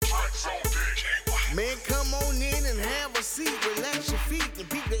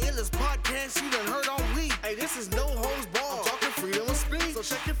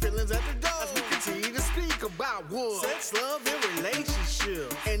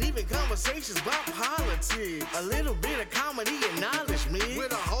Entertainment conversations about politics. A little bit of comedy and knowledge, man.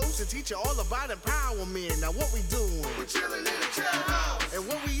 With a host and teacher all about empowerment. Now what we doing? We're chilling in the chat house. And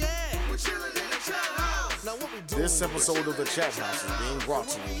where we at? We're chilling in the chat house. Now what we doing? This episode of The Chat House is being brought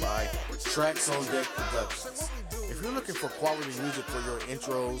to you by Tracks on Deck Productions. If you're looking for quality music for your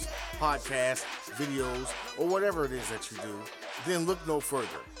intros, podcasts, videos, or whatever it is that you do, then look no further.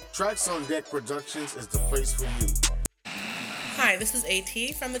 Tracks on Deck Productions is the place for you. Hi, this is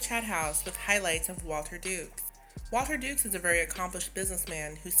AT from the Chat House with highlights of Walter Dukes. Walter Dukes is a very accomplished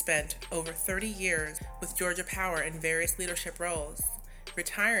businessman who spent over 30 years with Georgia Power in various leadership roles,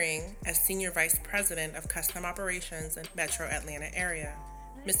 retiring as Senior Vice President of Custom Operations in Metro Atlanta area.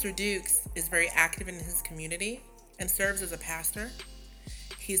 Mr. Dukes is very active in his community and serves as a pastor.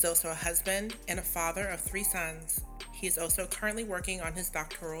 He's also a husband and a father of 3 sons. He is also currently working on his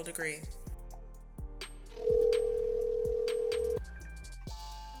doctoral degree.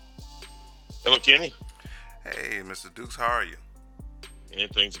 Hello, Kenny. Hey, Mr. Dukes, how are you?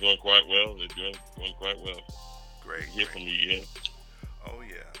 Everything's going quite well. They're going quite well. Great. Hear from you, yeah. Oh,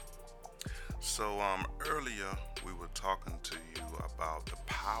 yeah. So, earlier we were talking to you about the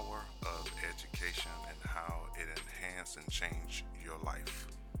power of education and how it enhanced and changed your life.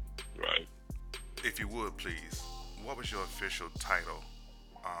 Right. If you would, please, what was your official title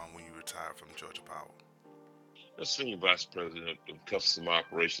when you retired from Georgia Power? The Senior Vice President of Custom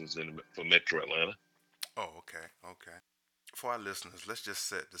Operations for Metro Atlanta. Oh, okay. For our listeners, let's just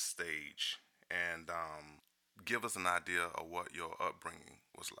set the stage and give us an idea of what your upbringing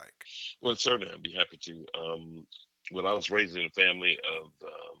was like. Well, certainly, I'd be happy to. Well, I was raised in a family of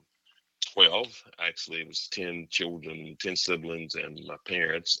 12. Actually, it was 10 children, 10 siblings, and my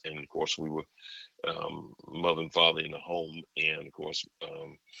parents. And of course, we were mother and father in the home. And of course,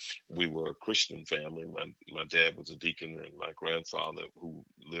 we were a Christian family. My dad was a deacon, and my grandfather, who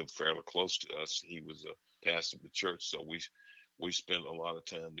lived fairly close to us, he was a pastor of the church. So we spent a lot of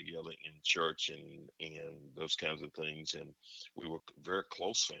time together in church and those kinds of things. And we were a very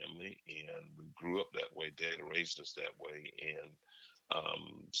close family, and we grew up that way. Dad raised us that way. And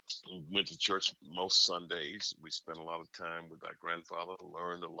went to church most Sundays. We spent a lot of time with my grandfather,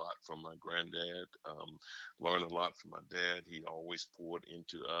 learned a lot from my granddad, learned a lot from my dad. He always poured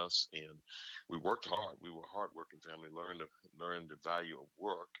into us, and we worked hard. We were a hardworking family, learned the value of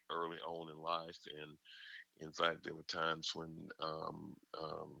work early on in life. And in fact, there were times when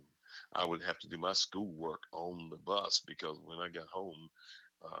I would have to do my schoolwork on the bus, because when I got home,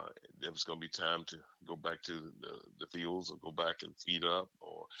 there was going to be time to go back to the fields, or go back and feed up,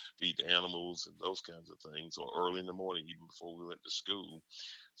 or feed the animals, and those kinds of things, or early in the morning, even before we went to school.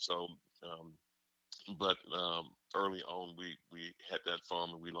 So, but early on, we had that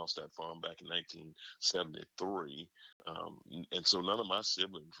farm, and we lost that farm back in 1973. And so none of my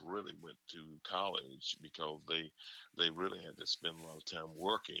siblings really went to college, because they really had to spend a lot of time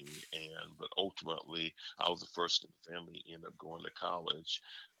working. But ultimately, I was the first in the family to end up going to college.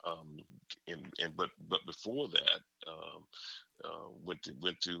 But before that,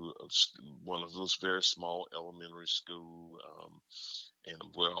 went to one of those very small elementary school, and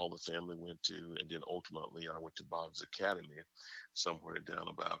where all the family went to. And then ultimately, I went to Bob's Academy, somewhere down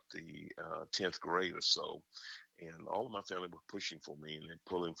about the 10th grade or so. And all of my family were pushing for me and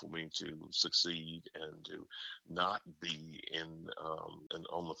pulling for me to succeed and to not be in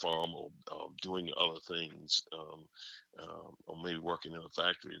on the farm, or doing other things, or maybe working in a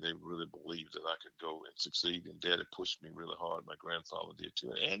factory. They really believed that I could go and succeed. And Daddy pushed me really hard. My grandfather did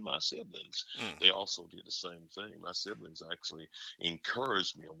too, and my siblings. They also did the same thing. My siblings actually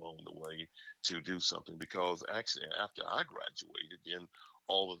encouraged me along the way to do something, because actually after I graduated, then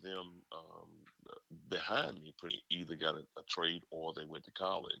all of them behind me either got a trade, or they went to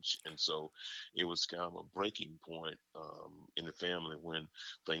college. And so it was kind of a breaking point in the family when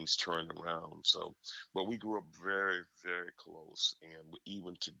things turned around. So, but we grew up very, very close. And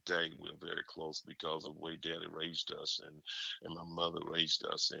even today, we're very close because of the way Daddy raised us, and my mother raised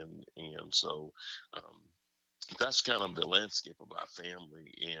us. And so that's kind of the landscape of our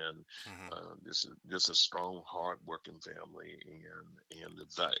family. And this is a strong, hard-working family, and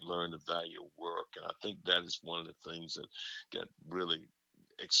learn the value of work. And I think that is one of the things that really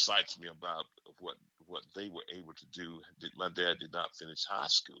excites me about what they were able to do. My dad did not finish high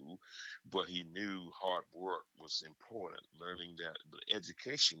school, but he knew hard work was important. Learning that the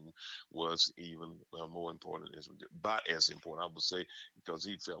education was even more important, about as important, I would say, because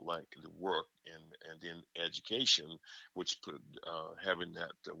he felt like the work and then education, which put having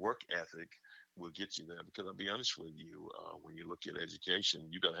that work ethic will get you there. Because I'll be honest with you, when you look at education,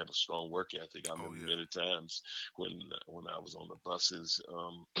 you got to have a strong work ethic. I Oh remember yeah. many times when I was on the buses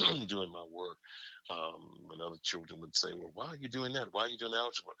doing my work, when other children would say, "Well, why are you doing that? Why are you doing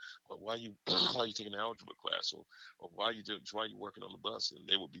algebra? Or why are you why are you taking an algebra class? Or why are you working on the bus?" And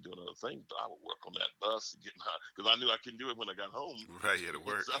they would be doing other things, but I would work on that bus and get my because I knew I couldn't do it when I got home. Right, yeah, to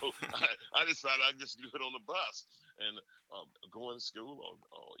work. So I decided I'd just do it on the bus. And going to school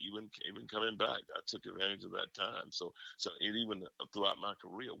or even coming back. I took advantage of that time. So it even throughout my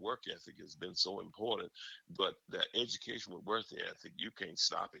career, work ethic has been so important. But that education with work ethic, you can't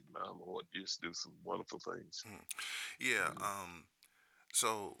stop it, my lord. You just do some wonderful things. Mm. Yeah. Mhm.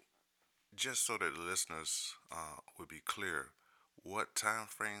 So just so that the listeners would be clear, what time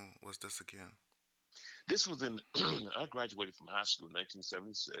frame was this again? This was in I graduated from high school in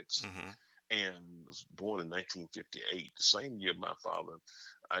 1976 Mm-hmm. and was born in 1958. The same year my father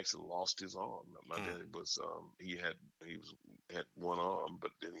actually lost his arm. My Mm. daddy was he was had one arm,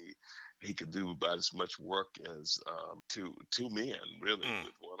 but then he could do about as much work as two men really Mm.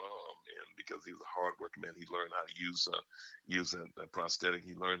 with one arm. And because he was a hard working man, he learned how to use a prosthetic.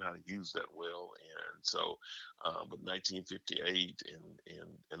 He learned how to use that well. And so, but 1958,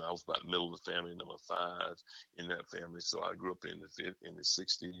 and I was about middle of the family, number five in that family. So I grew up in the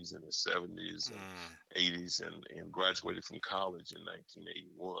 60s and the 70s and Mm. 80s and graduated from college in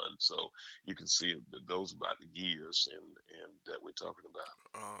 1981. So you can see those about the years and that we're talking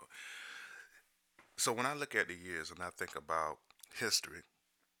about. Uh, so when I look at the years and I think about history,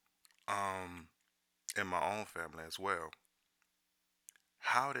 um, in my own family as well,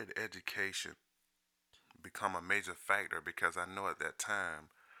 how did education become a major factor? Because I know at that time,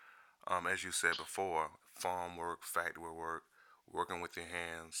 as you said before, farm work, factory work, working with your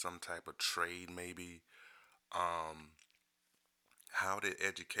hands, some type of trade maybe. Um, how did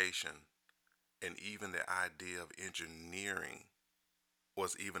education and even the idea of engineering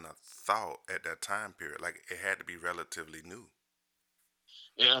was even a thought at that time period? Like it had to be relatively new.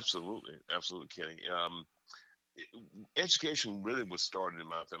 Yeah, absolutely, absolutely, Kenny. Education really was started in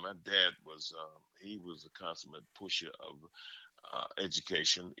my family. My dad was he was a consummate pusher of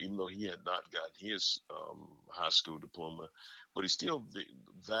education, even though he had not gotten his high school diploma, but he still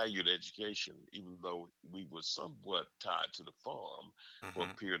valued education, even though we were somewhat tied to the farm for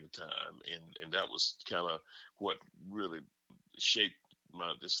Mm-hmm. a period of time, and that was kind of what really shaped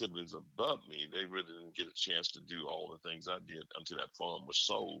the siblings above me. They really didn't get a chance to do all the things I did until that farm was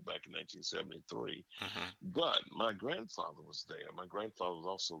sold back in 1973. Mm-hmm. But my grandfather was there. My grandfather was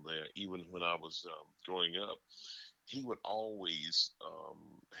also there even when I was growing up. He would always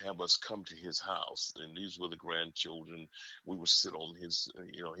have us come to his house, and these were the grandchildren. We would sit on his,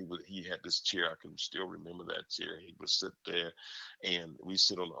 he had this chair. I can still remember that chair. He would sit there, and we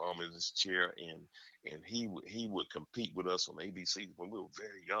sit on the arm of his chair, and he would compete with us on ABCs when we were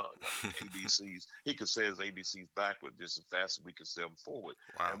very young. I mean, ABCs. He could say his ABCs backward just as fast as we could say them forward,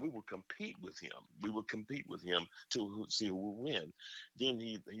 Wow. and we would compete with him. We would compete with him to see who would win. Then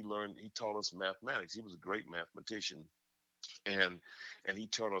he taught us mathematics. He was a great mathematician, and he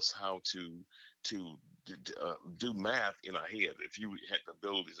taught us how to do math in our head. If you had the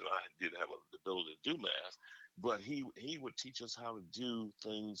abilities, and I did have the ability to do math, but he would teach us how to do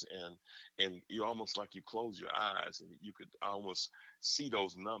things, and you almost like you close your eyes and you could almost see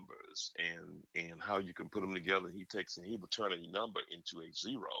those numbers and how you can put them together. He takes and he would turn a number into a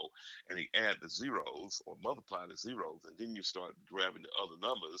zero, and he add the zeros or multiply the zeros, and then you start grabbing the other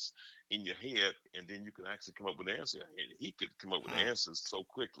numbers in your head, and then you can actually come up with an answer. And he could come up with Mm. answers so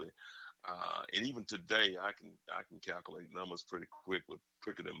quickly. And even today, I can calculate numbers pretty quick, with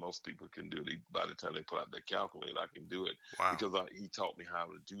quicker than most people can do it. By the time they put out their calculator, I can do it Wow. because he taught me how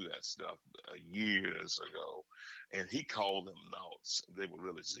to do that stuff years ago. And he called them noughts. They were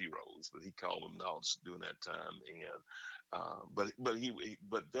really zeros, but he called them noughts during that time. And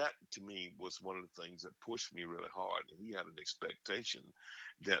but that to me was one of the things that pushed me really hard. And he had an expectation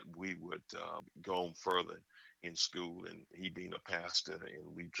that we would go on further in school, and he being a pastor,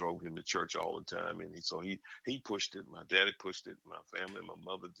 and we drove him to church all the time, and he pushed it. My daddy pushed it, my family, my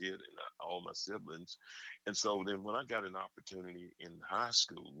mother did, and all my siblings. And so then when I got an opportunity in high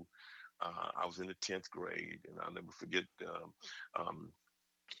school, I was in the 10th grade, and I'll never forget um,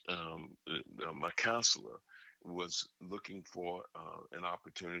 my counselor was looking for an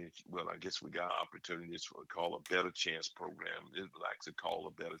opportunity. Well, I guess we got opportunities for call a better chance program. It was actually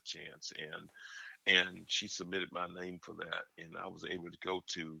called a better chance, and she submitted my name for that, and I was able to go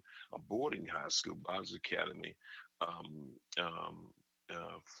to a boarding high school, Bob's Academy, um, um,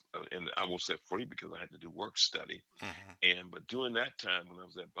 and I won't say free because I had to do work study. Hmm. But during that time, when I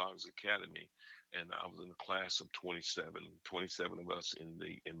was at Boggs Academy, and I was in a class of 27 of us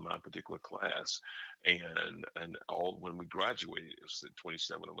in my particular class, and all when we graduated, it was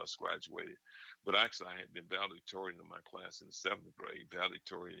 27 of us graduated. But actually, I had been valedictorian in my class in the seventh grade,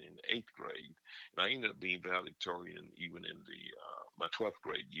 valedictorian in the eighth grade, and I ended up being valedictorian even in the my 12th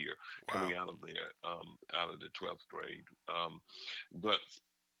grade year, Wow. coming out of there, out of the 12th grade.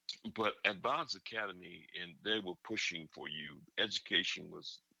 But at Bob's Academy, and they were pushing for you. Education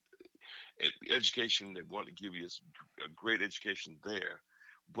was education. They wanted to give you a great education there,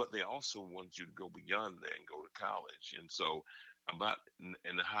 but they also wanted you to go beyond that and go to college. And so, about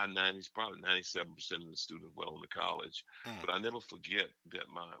in the high 90s, probably 97% of the students went on to college. Mm. But I never forget that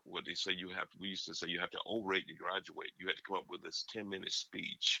what they say you have. We used to say you have to orate to graduate. You had to come up with this 10-minute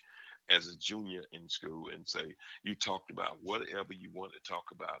speech as a junior in school and say you talked about whatever you wanted to talk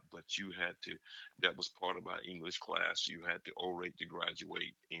about, but you had to. That was part of our English class. You had to orate to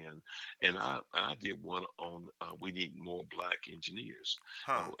graduate, and I did one on we need more black engineers.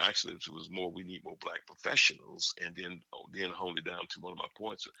 Huh. Actually, it was more we need more black professionals, and then honed it down to one of my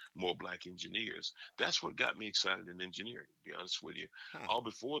points: more black engineers. That's what got me excited in engineering. To be honest with you, Hmm. all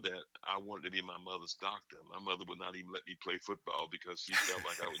before that, I wanted to be my mother's doctor. My mother would not even let me play football because she felt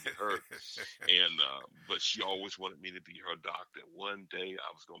like I would get hurt. And but she always wanted me to be her doctor. One day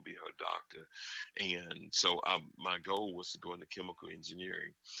I was going to be her doctor, and so my goal was to go into chemical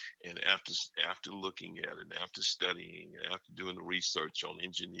engineering. And after looking at it, after studying, and after doing the research on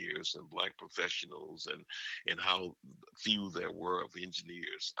engineers and black professionals, and how few there were of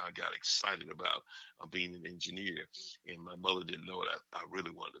engineers, I got excited about being an engineer. And my mother didn't know that I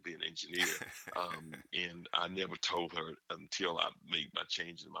really wanted to be an engineer. And I never told her until I made my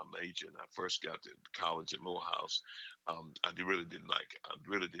change in my major. And I first got to college at Morehouse. I really didn't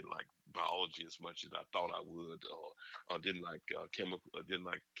like biology as much as I thought I would, or didn't like didn't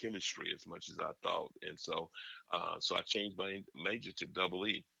like chemistry as much as I thought. And so I changed my major to double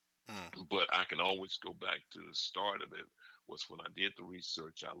E. Mm. But I can always go back to the start of it. Was when I did the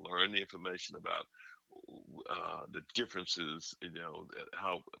research. I learned the information about the differences,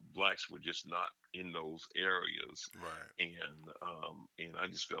 how blacks were just not in those areas, Right. and I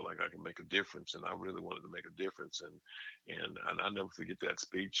just felt like I could make a difference, and I really wanted to make a difference, and I never forget that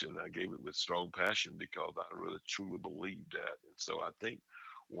speech, and I gave it with strong passion because I really truly believed that, and so I think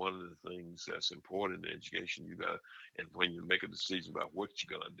one of the things that's important in education, and when you make a decision about what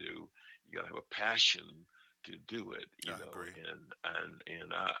you're gonna do, you gotta have a passion to do it, I agree. and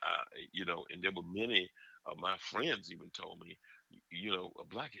there were many of my friends even told me, a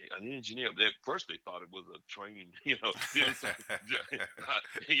black an engineer. At first they thought it was a train, then some,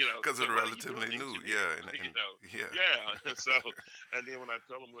 Because so it's what are you doing relatively new. engineering? Yeah. And yeah. Yeah. So, and then when I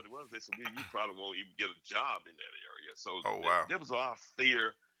told them what it was, they said, well, you probably won't even get a job in that area. So Oh, wow. there was a lot of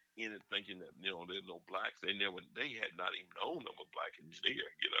fear in it, thinking that there's no blacks. They had not even known of a black engineer.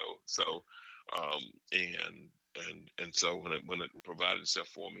 So and so when it provided itself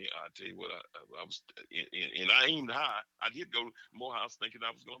for me, I tell you what, I was and I aimed high. I did go to Morehouse thinking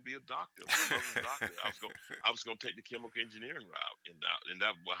I was going to be a doctor, my mother's doctor. I was going to take the chemical engineering route, and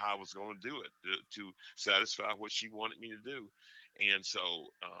that was how I was going to do it to satisfy what she wanted me to do. And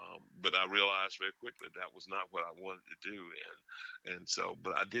so, but I realized very quickly that was not what I wanted to do,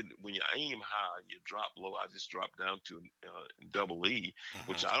 but I didn't. When you aim high, you drop low. I just dropped down to double E,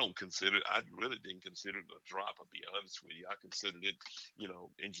 which Hmm. I don't consider. I really didn't consider it a drop. I'll be honest with you. I considered it,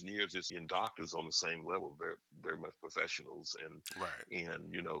 engineers and doctors on the same level, very very much professionals, Right.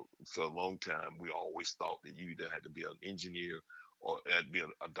 and for a long time we always thought that you either had to be an engineer or had to be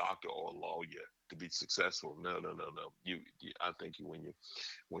a doctor or a lawyer to be successful. No, no, no, no. I think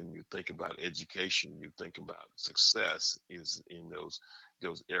when you think about education, you think about success is in those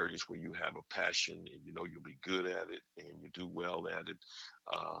areas where you have a passion and you'll be good at it and you do well at it.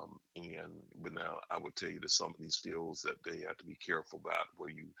 But now I would tell you that some of these fields that they have to be careful about, where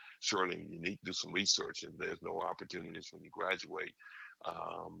you need to do some research, and there's no opportunities when you graduate.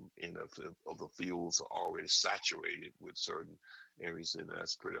 And if the fields are already saturated with certain areas, and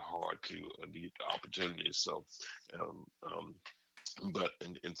that's pretty hard to get opportunities. So um, um, but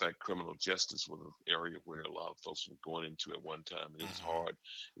in fact, criminal justice was an area where a lot of folks were going into at one time. And it was Hmm. hard,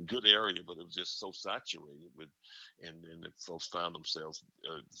 good area, but it was just so saturated with, and then the folks found themselves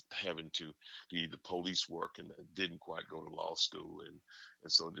having to do the police work and didn't quite go to law school,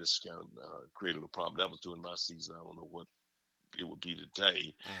 and so this kind of created a problem. That was during my season. I don't know it would be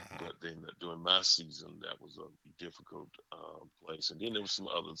today. Mm-hmm. But then during my season, that was a difficult place. And then there was some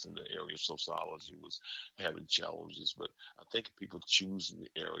others in the area. Sociology was having challenges, but I think if people choose the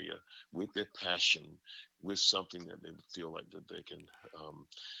area with their passion, with something that they feel like that they can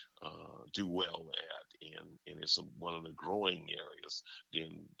do well at, and it's one of the growing areas,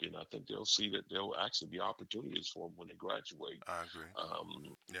 then I think they'll see that there will actually be opportunities for them when they graduate. I agree.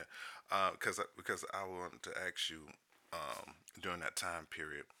 Um, Yeah, because I wanted to ask you during that time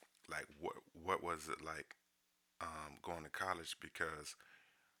period, like what was it like going to college? Because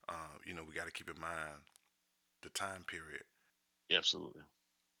we got to keep in mind the time period. Absolutely.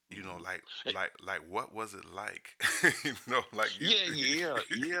 Hmm. Like what was it like? Like you. Yeah,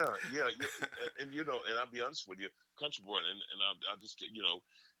 and and I'll be honest with you, country boy, and I just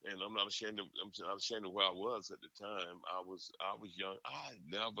and I'm not ashamed of where I was at the time. I was young.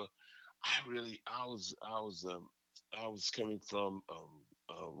 I was coming from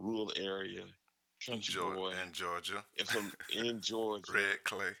a rural area, country boy, In Georgia, and from in Georgia. red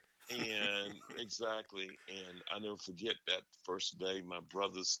clay. And exactly, and I never forget that first day. My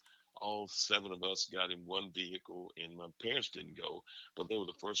brothers, all seven of us, got in one vehicle, and my parents didn't go, but they were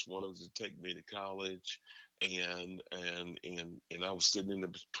the first ones to take me to college, and I was sitting in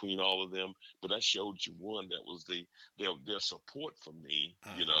between all of them. But that showed you one that was their support for me,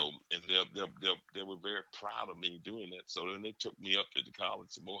 Hmm. and they were very proud of me doing that. So then they took me up to the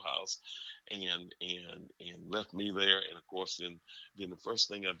college in Morehouse, and left me there, and of course then the first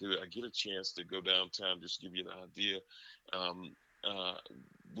thing I do, I get a chance to go downtown. Just to give you an idea, um, uh,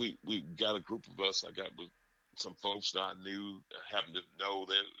 we got a group of us. I got with some folks that I knew, happened to know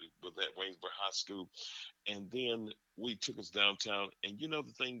that was at Waynesboro High School, and then we took us downtown. And the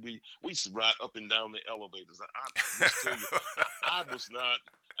thing, we used to ride up and down the elevators. I just tell you, I was not.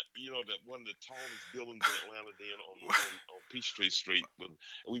 That one of the tallest buildings in Atlanta then on Peachtree Street. When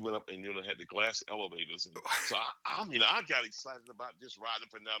we went up and had the glass elevators, and so I got excited about just riding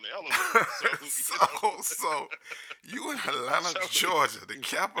up and down the elevator. So So you in Atlanta, so Georgia, the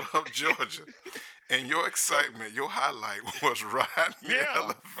capital of Georgia, and your so excitement, your highlight was riding the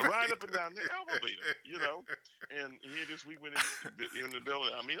yeah, ride up and elevator. down the elevator. And here it is. We went in the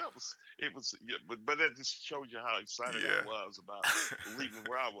building. I mean, it was, yeah, but that just shows you how excited I Yeah. was about leaving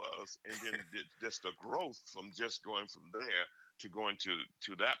where I was, and then just the growth from just going from there to going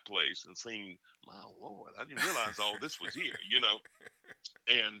to that place and seeing, my Lord, I didn't realize all this was here.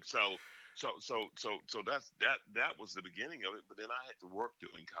 And so that was the beginning of it. But then I had to work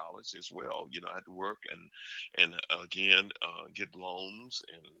during college as well. I had to work and again get loans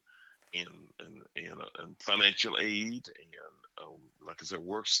and financial aid, and like I said,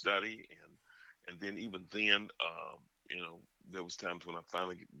 work, study, and then even then, there was times when I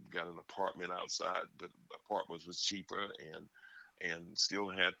finally got an apartment outside, but apartments was cheaper, and still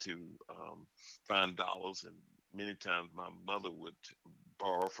had to find dollars. And many times my mother would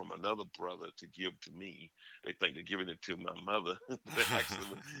borrow from another brother to give to me. They think they're giving it to my mother, but actually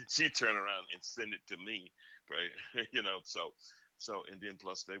she turn around and send it to me, right? And then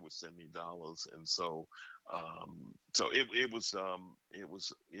plus they would send me dollars, and so it was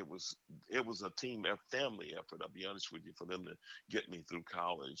a family effort. I'll be honest with you, for them to get me through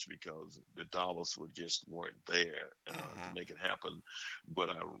college, because the dollars were just weren't there to Hmm. make it happen. But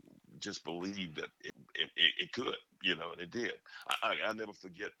I just believed that it could, and it did. I never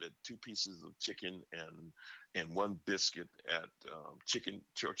forget that two pieces of chicken and one biscuit at Chicken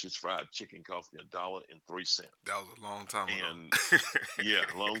Church's Fried Chicken cost me $1.03. That was a long time ago. And yeah,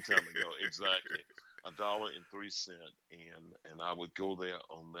 a long time ago, exactly. $1.03, and I would go there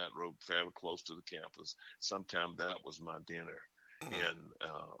on that road fairly close to the campus. Sometimes that was my dinner, Mhm.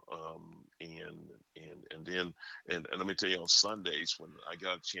 and and then and let me tell you, on Sundays when I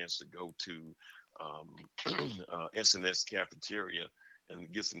got a chance to go to S&S cafeteria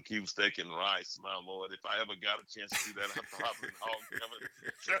and get some cube steak and rice. My Lord, if I ever got a chance to do that, I probably hog heaven.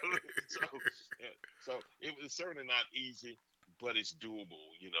 So, yeah, so it was certainly not easy, but it's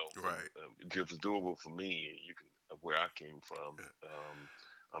doable. Right. If it's doable for me, you can where I came from. Yeah.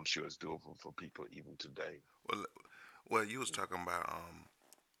 I'm sure it's doable for people even today. Well, you was talking about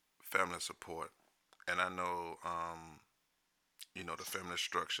family support, and I know the family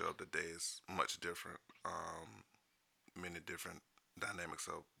structure of the day is much different. Many different dynamics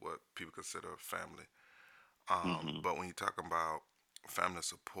of what people consider family. Hmm. But when you're talking about family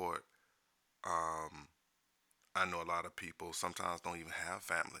support, um, I know a lot of people sometimes don't even have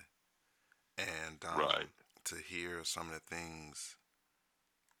family, and Right. to hear some of the things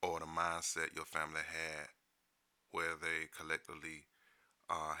or the mindset your family had, where they collectively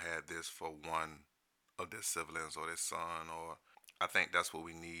had this for one of their siblings or their son, or I think that's what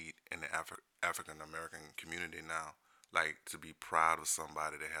we need in the African American community now. Like to be proud of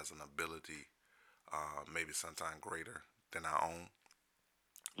somebody that has an ability, maybe sometimes greater than our own,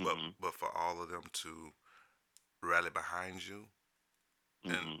 but Hmm. for all of them to rally behind you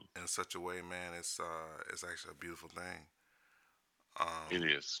Hmm. in such a way, man, it's actually a beautiful thing. It Um,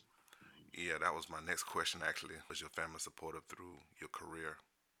 is. yeah, that was my next question. Actually, was your family supportive through your career?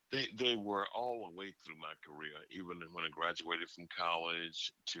 They were all the way through my career, even when I graduated from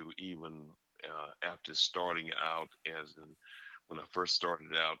college to even after starting out when I first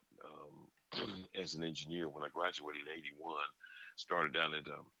started out as an engineer when I graduated in '81, started down at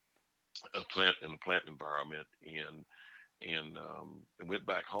a plant in a plant environment and went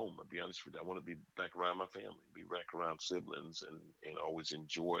back home. I'll be honest with you, I want to be back around my family, be back around siblings, and always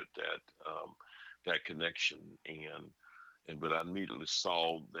enjoyed that connection. And but I immediately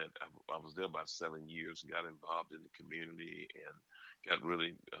saw that I was there about 7 years, got involved in the community, and got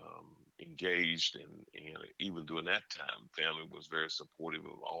really engaged. And even during that time, family was very supportive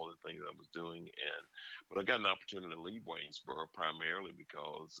of all the things I was doing. But I got an opportunity to leave Waynesboro primarily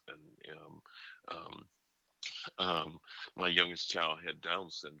because um, my youngest child had Down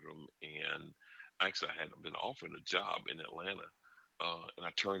syndrome, and actually I had been offered a job in Atlanta, and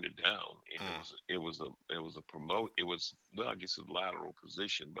I turned it down. And Mm, it was a promote. It was, well, I guess a lateral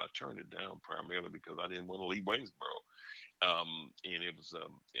position, but I turned it down primarily because I didn't want to leave Waynesboro. And it was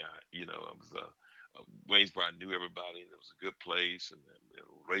yeah, it was Waynesboro. I knew everybody, and it was a good place, and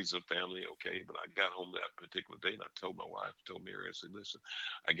raised a family. Okay, but I got home that particular day, and I told my wife, told Mary, I said, "Listen,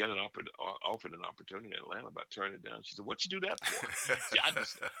 I got offered an opportunity in Atlanta, but I turned it down." She said, "What you do that for?" See,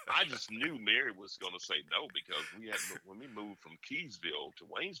 I just knew Mary was going to say no because we had when we moved from Keysville to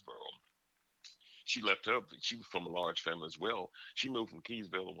Waynesboro, she left her. She was from a large family as well. She moved from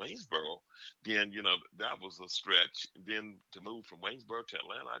Keysville to Waynesboro. Then that was a stretch. Then to move from Waynesboro to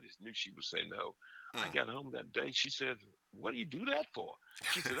Atlanta, I just knew she would say no. I mm. got home that day. She said, "What do you do that for?"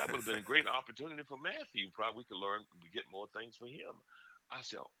 She said, "That would have been a great opportunity for Matthew. Probably we could learn, we get more things for him." I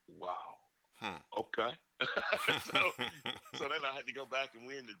said, "Wow, Hmm. okay." so so then I had to go back and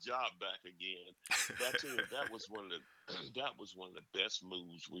win the job back again. But I tell you, that was one of the that was one of the best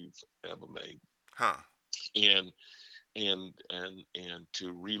moves we've ever made. Huh. And and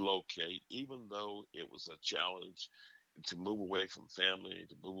to relocate, even though it was a challenge to move away from family,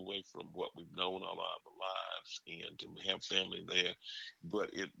 to move away from what we've known all our lives, and to have family there. But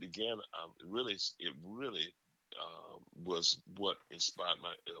it began it really was what inspired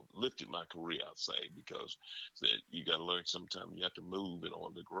lifted my career, I'd say, because that you got to learn. Sometimes you have to move in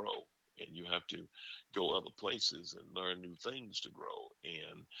order to grow, and you have to go other places and learn new things to grow.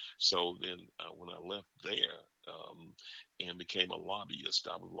 And so then when I left there, and became a lobbyist.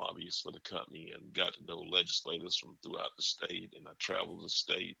 I was a lobbyist for the company and got to know legislators from throughout the state. And I traveled the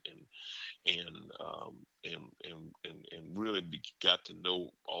state and really got to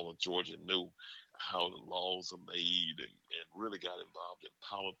know all of Georgia, knew how the laws are made, and really got involved in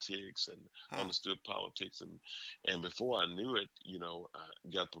politics and Hmm. understood politics. And before I knew it, I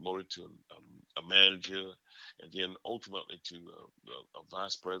got promoted to a manager, and then ultimately to a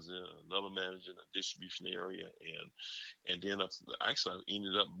vice president, another manager in a distribution area, and then actually I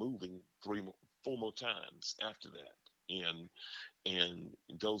ended up moving 4 more times after that. And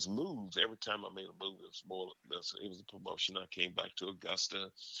those moves, every time I made a move, it was a promotion. I came back to Augusta,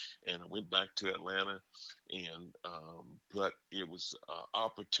 and I went back to Atlanta, and but it was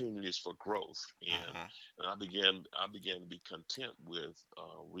opportunities for growth, Mm-hmm. and I began to be content with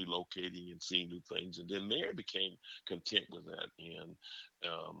relocating and seeing new things, and then Mary became content with that, and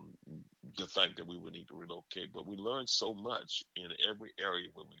um, the fact that we would need to relocate. But we learned so much in every area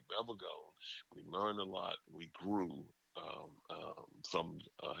where we've ever gone. We learned a lot. We grew from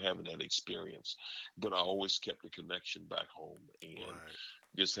having that experience. But I always kept the connection back home, and Right.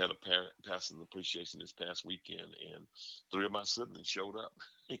 just had a passing appreciation this past weekend, and three of my siblings showed up.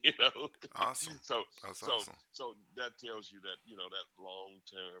 you know, Awesome. so That's so awesome. so that tells you that that long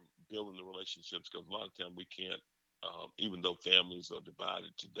term building the relationships, because a lot of time we can't. Even though families are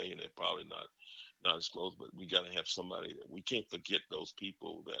divided today, and they're probably not as close, but we got to have somebody that we can't forget, those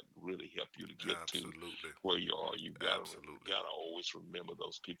people that really help you to get to Absolutely. where you are. You gotta Absolutely. gotta always remember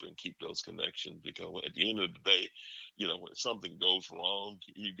those people and keep those connections, because at the end of the day, when something goes wrong,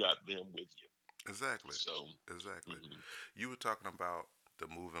 you got them with you. Exactly. So, Exactly. mhm. You were talking about the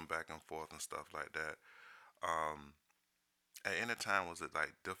moving back and forth and stuff like that. Um, at any time, was it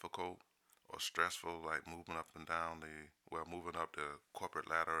like difficult or stressful, like moving up and down moving up the corporate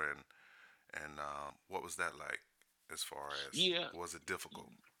ladder, and what was that like as far as Yeah, was it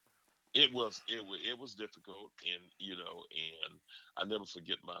difficult? it was difficult, and and I never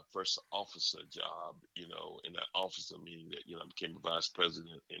forget my first officer job. In that officer meaning that I became a vice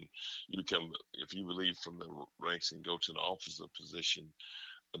president, and you become, if you leave from the ranks and go to an officer position,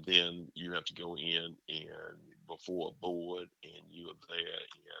 then you have to go in and before a board, and you're there,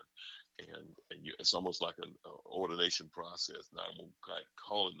 it's almost like an ordination process. Now I won't quite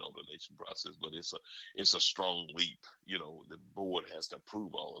call it an ordination process, but it's a strong leap. The board has to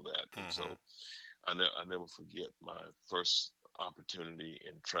approve all of that, and Mm-hmm. so I never forget my first opportunity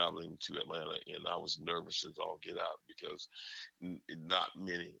in traveling to Atlanta, and I was nervous as all get out because not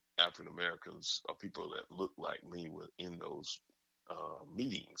many African Americans or people that look like me were in those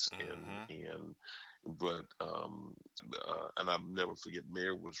meetings, Mm-hmm. and I'll never forget.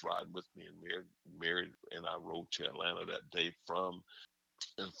 Mary was riding with me, and Mary and I rode to Atlanta that day from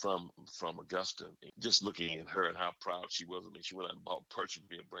Augusta. And just looking at her and how proud she was of me, she went out and purchased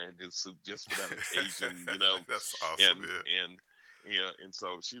me a brand new suit just for that occasion, That's awesome. and Yeah. and yeah, and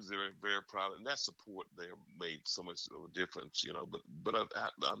so she was very very proud, and that support there made so much of a difference, But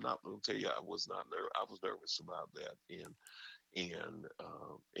I'm not going to tell you I was not nervous. I was nervous about that, and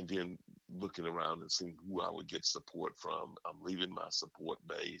then looking around and seeing who I would get support from. I'm leaving my support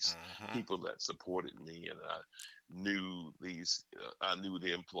base, Mm-hmm. people that supported me, and I knew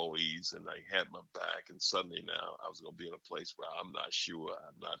the employees, and they had my back. And suddenly now I was going to be in a place where I'm not sure,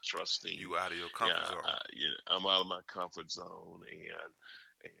 I'm not trusting. You out of your comfort Yeah, zone. I'm out of my comfort zone, and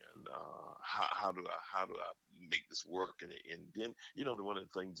how do I make this work? And then one of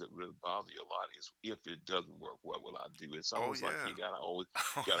the things that really bother you a lot is if it doesn't work, what will I do? It's Oh almost like yeah. you gotta always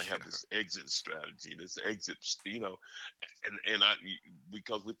Oh gotta have yeah. this exit strategy, this exit, and I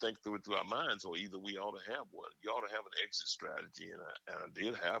because we think through our minds, or either we ought to have one. You ought to have an exit strategy, and I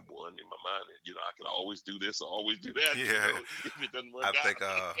did have one in my mind. I can always do this or always do that. Yeah. If it doesn't I work think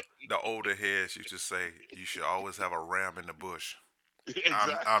out. the older heads used to say you should always have a ram in the bush. I'm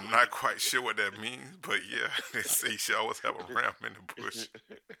Exactly. not quite sure what that means, but yeah, they say you should always have a ram in the bush.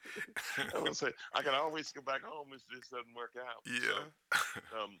 I was say I can always go back home if this doesn't work out. So,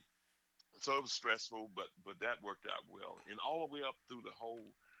 Yeah. um, so it was stressful, but that worked out well. And all the way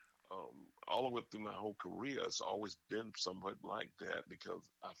through my whole career, it's always been somewhat like that because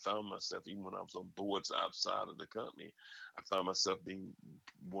I found myself, even when I was on boards outside of the company, I found myself being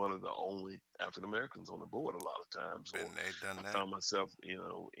one of the only African Americans on the board a lot of times, or Been there, done I that. found myself,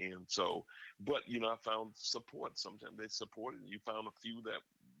 and so, but I found support. Sometimes they supported. You found a few that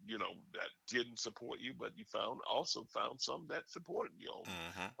didn't support you, but you also found some that supported you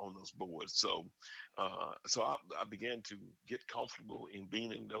Hmm. on those boards. So I began to get comfortable in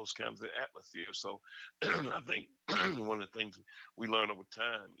being in those kinds of atmospheres. So I think one of the things we learn over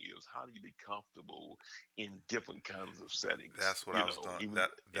time is how do you be comfortable in different kinds of settings, That's what I was going. even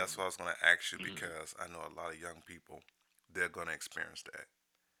That's what I was going to ask you mm, because I know a lot of young people, they're going to experience that,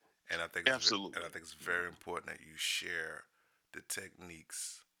 and I absolutely. think it's very important that you share the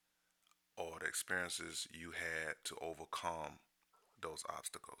techniques or the experiences you had to overcome those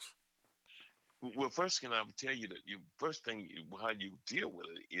obstacles. Well, first, can I tell you that first thing how you deal with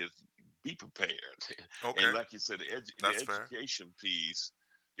it is be prepared, and Okay, like you said, that's fair.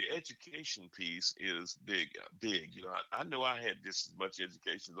 the education piece is big, big. I know I had just as much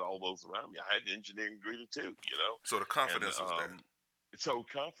education as all those around me. I had the engineering degree too, So the and confidence was there. so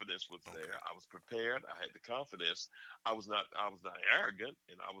confidence was there. Okay. I was prepared. I had the confidence. I was not arrogant,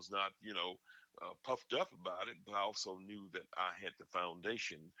 and I was not puffed up about it. But I also knew that I had the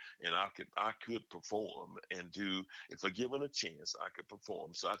foundation, and I could perform and do. If I given a chance, I could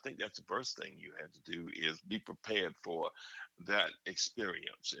perform. So I think that's the first thing you had to do is be prepared for that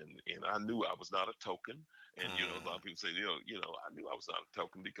experience. And I knew I was not a token. And a lot Mm, of people say, I knew I was not a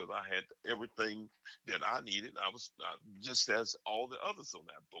token because I had everything that I needed. I was just as all the others on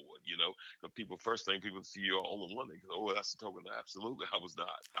that board. The first thing people see you're only one, they go, "Oh, that's a token." Absolutely, I was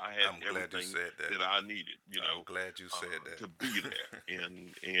not. I had I'm glad you everything said that. that I needed, I'm glad you said to that. be there,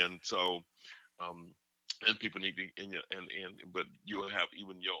 and so um, and people need to, and but you'll have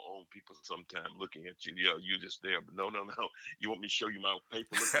even your own people sometime looking at you. Yeah, you're just there, but no, no, no. You want me to show you my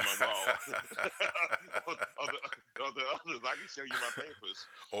paper? Look at my wall. Or the others, I can show you my papers,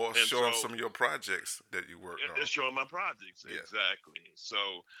 Or and show them so some of your projects that you worked on. showing my projects Yeah. exactly. So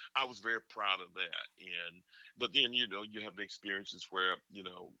I was very proud of that, and but then you have the experiences where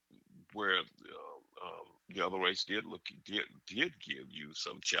the other race did give you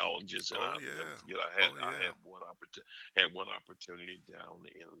some challenges, and Oh I'll never yeah. forget. Oh yeah. I had one opportunity down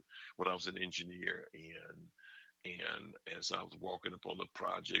in when I was an engineer, And as I was walking up on the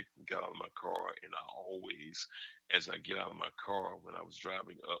project, got out of my car, and I always, as I get out of my car when I was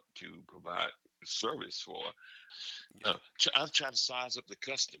driving up to provide service for, I try to size up the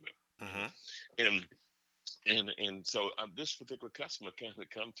customer, Mm-hmm. and so this particular customer kind of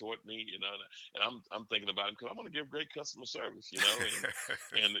come toward me, and I'm thinking about him because I want to give great customer service,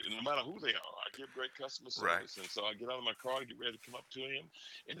 and no matter who they are, I give great customer Right. service. And so I get out of my car to get ready to come up to him,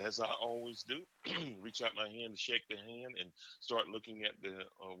 and as I always do, reach out my hand to shake the hand and start looking at the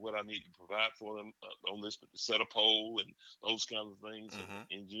what I need to provide for them on this set a pole and those kinds of things and Mm-hmm.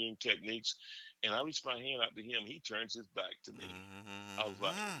 engineering techniques. And I reach my hand out to him. He turns his back to me. I was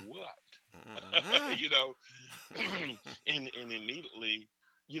like, Mm-hmm. what? Mm-hmm. you know, and immediately,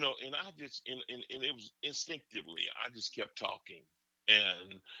 and I just and it was instinctively, I just kept talking,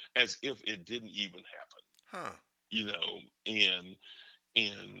 and as if it didn't even happen, Huh.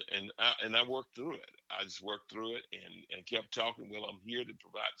 and I worked through it. I just worked through it and kept talking. Well, I'm here to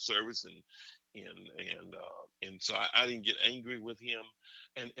provide service, and so I didn't get angry with him.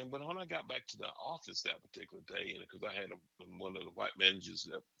 And but when I got back to the office that particular day, and because I had one of the white managers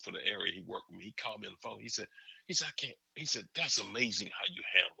for the area he worked with me, he called me on the phone. He said I can't. He said that's amazing how you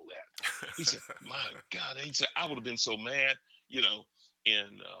handle that. He said, my God. He said I would have been so mad, you know.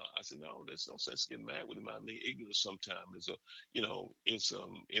 And I said, no, there's no sense getting mad with him. I mean, ignorance sometimes is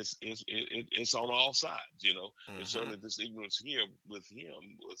it's on all sides, and Mm-hmm. certainly this ignorance here with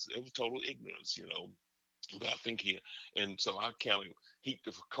him it was total ignorance, but I think and so I kind of heaped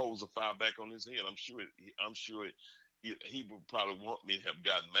the coals of fire back on his head. He would probably want me to have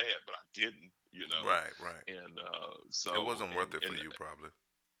gotten mad, but I didn't, Right. Right. and It so wasn't worth it for you, probably.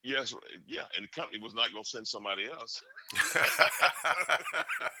 yes, yeah, and the company was not going to send somebody else.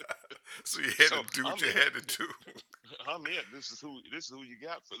 So you had to So do what I'm you it. had to do. I'm it. This is who you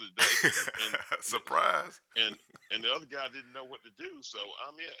got for the day, and Surprise. and and the other guy didn't know what to do, so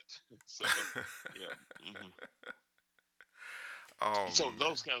I'm it. So yeah. Oh So man.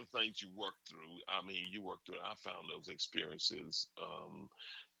 those kind of things you work through. I mean, you work through. I found those experiences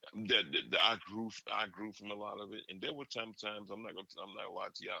that I grew from a lot of it, and there were times I'm not gonna lie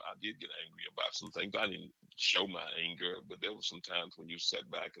to you. I did get angry about some things. I didn't show my anger, but there were some times when you sat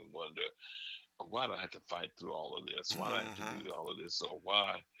back and wonder, why do I have to fight through all of this? Why do I have to Mm-hmm. do all of this? Or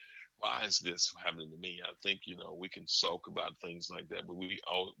why is this happening to me? I think we can sulk about things like that, but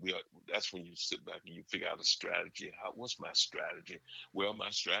that's when you sit back and you figure out a strategy. What's my strategy? Well, my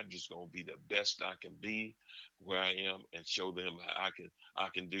strategy is going to be the best I can be where I am and show them how I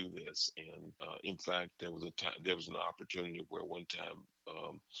can do this. And in fact, there was an opportunity where one time,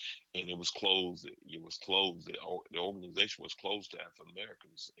 and it was closed. It was closed. The organization was closed to African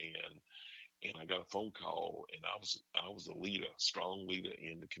Americans, and I got a phone call, and I was a leader, strong leader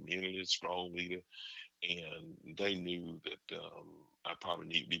in the community, strong leader, and they knew that I probably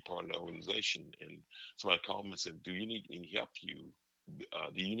need to be part of the organization. And somebody called me and said, "Do you need any help? Do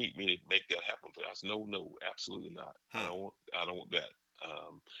you need me to make that happen?" For you?" I said, "No, no, absolutely not. Hmm. I don't want that.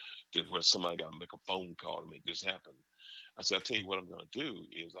 Where somebody got to make a phone call to make this happen." I said, "I'll tell you what I'm going to do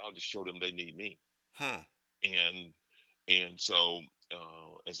is I'll just show them they need me." Hmm. and and so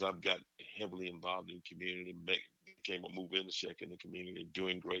as I've got heavily involved in the community, became a move in to check in the community,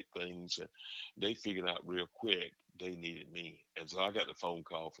 doing great things, and they figured out real quick they needed me, and so I got the phone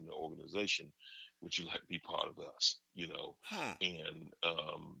call from the organization, "Would you like to be part of us?" Hmm. And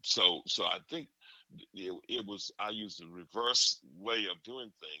so I think it was I used the reverse way of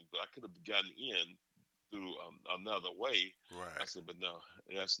doing things, but I could have gotten in through another way. I Right. said, but no,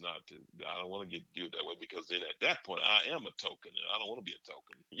 that's not. I don't want to get do it that way because then at that point I am a token, and I don't want to be a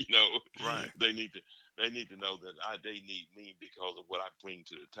token. Right. They need to know that they need me because of what I bring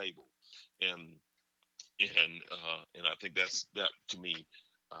to the table, and and I think that to me,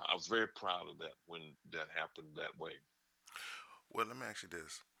 I was very proud of that when that happened that way. Well, let me ask you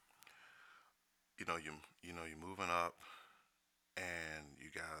this. You're moving up, and you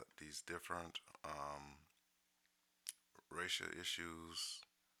got these different racial issues.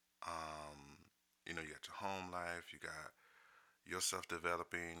 Um, you got your home life. You got yourself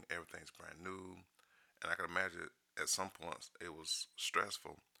developing. Everything's brand new, and I can imagine at some points it was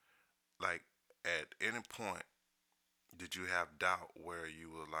stressful. Like, at any point, did you have doubt where you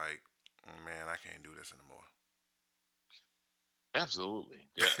were like, man, I can't do this anymore? Absolutely,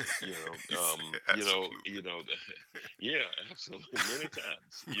 yeah. He said, absolutely. Yeah, absolutely, many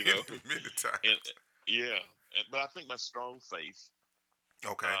times. Many, many And times. yeah, but I think my strong faith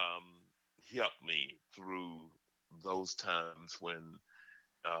Okay. um, helped me through those times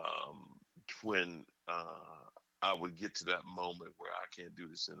um, when I would get to that moment where I can't do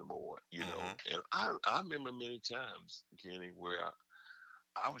this anymore, Mm-hmm. And I remember many times, Kenny, where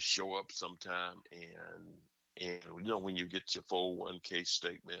I would show up sometime and when you get your 401k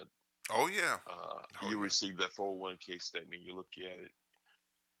statement, Oh yeah. Oh you yeah. receive that 401k statement, you look at it,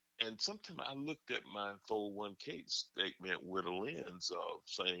 and sometimes I looked at my 401k statement with a lens of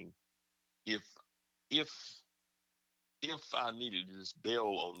saying, if if if I needed to just bail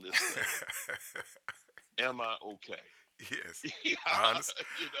on this thing, am I okay? Yes. Yeah, I, under,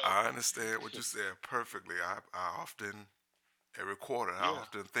 you know, I understand what you said perfectly. I often, every quarter, I yeah.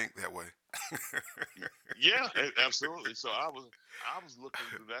 often think that way. Yeah, absolutely. So I was looking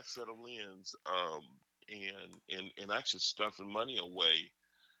through that set of lens, and actually stuffing money away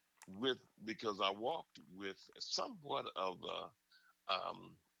with because I walked with somewhat of a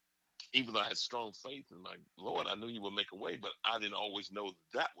even though I had strong faith in my Lord, I knew He would make a way, but I didn't always know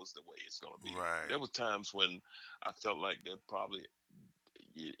that was the way it's going to be. Right. There were times when I felt like that probably,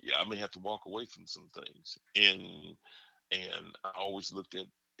 yeah, I may have to walk away from some things, and I always looked at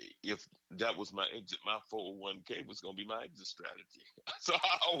if that was my exit, my 401k was going to be my exit strategy. So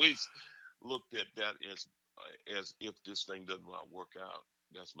I always looked at that as if this thing doesn't work out,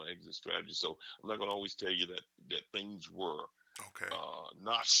 that's my exit strategy. So I'm not going to always tell you that things were Okay.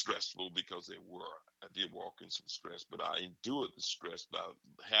 not stressful because they were. I did walk in some stress, but I endured the stress by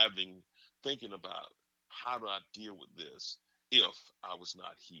thinking about how do I deal with this if I was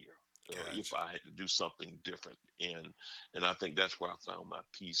not here, if Gotcha. I had to do something different, and I think that's where I found my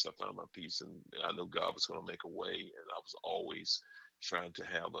peace. I found my peace, and I know God was going to make a way, and I was always trying to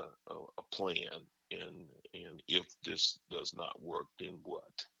have a plan, and if this does not work, then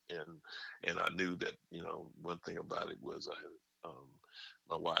what? And I knew that one thing about it was I had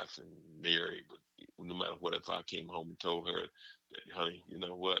my wife and Mary, but no matter what, if I came home and told her that, honey, you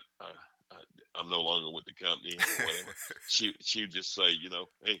know what, I, I'm no longer with the company or whatever, she would just say,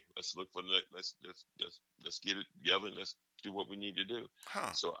 hey, let's look for the let's get it together and let's do what we need to do.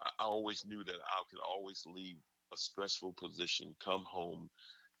 Huh. So I always knew that I could always leave a stressful position, come home,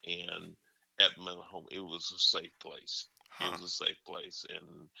 and at my home, it was a safe place. It Huh. was a safe place,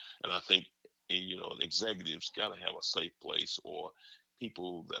 and I think executives got to have a safe place, or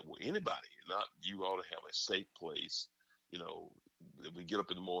people that were anybody, not you, ought to have a safe place. You know, that we get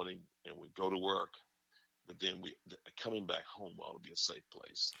up in the morning and we go to work, but then we coming back home ought to be a safe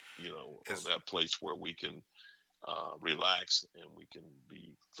place. Or It's that place where we can relax and we can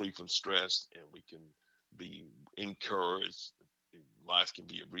be free from stress and we can be encouraged. Life can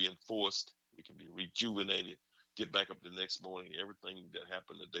be reinforced. We can be rejuvenated. Get back up the next morning. Everything that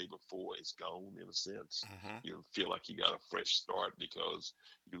happened the day before is gone in a sense. mm-hmm. You feel like you got a fresh start because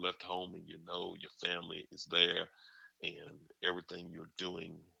you left home and you know your family is there and everything you're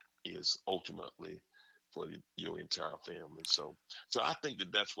doing is ultimately for your entire family. So I think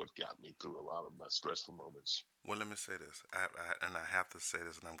that that's what got me through a lot of my stressful moments. Well, let me say this, and I have to say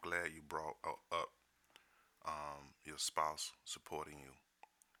this, and I'm glad you brought up your spouse supporting you,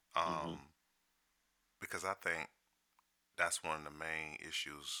 Hmm. um, because I think that's one of the main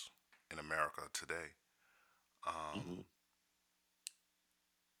issues in America today. Hmm. Um,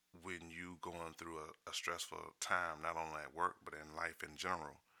 when you going through a stressful time, not only at work but in life in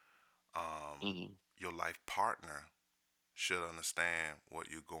general, um, Hmm. your life partner should understand what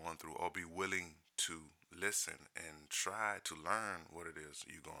you're going through or be willing to listen and try to learn what it is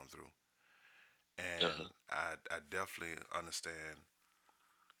you're going through. Uh-huh. And I definitely understand.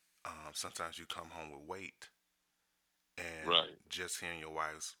 Sometimes you come home with weight, and Right. just hearing your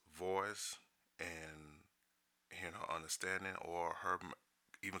wife's voice and hearing her understanding, or her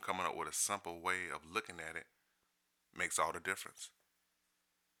even coming up with a simple way of looking at it, makes all the difference.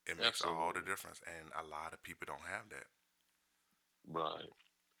 It makes all the Absolutely. difference, and a lot of people don't have that. Right.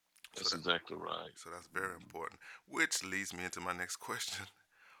 So That's that exactly right. so that's very Mhm. important. Which leads me into my next question: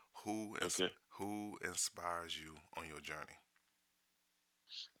 Okay. who inspires you on your journey?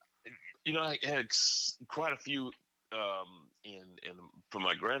 I had quite a few, and from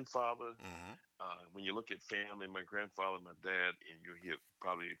my grandfather. Mm-hmm. When you look at family, my grandfather, my dad, and you hear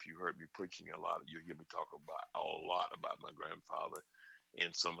probably if you heard me preaching a lot, you hear me talk about a lot about my grandfather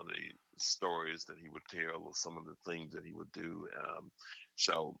and some of the stories that he would tell or some of the things that he would do.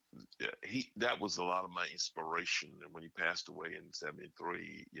 So he that was a lot of my inspiration. And when he passed away in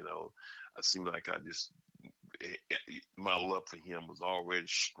 '73, I seemed like I just my love for him was already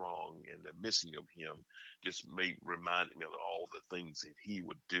strong, and the missing of him just made reminded me of all the things that he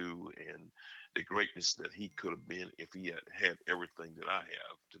would do and the greatness that he could have been if he had had everything that I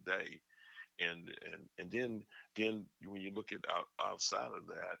have today. and then when you look at outside of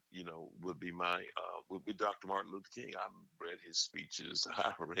that, would be would be Dr. Martin Luther King. I've read his speeches.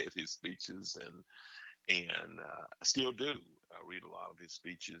 I read his speeches, and I still do. I read a lot of his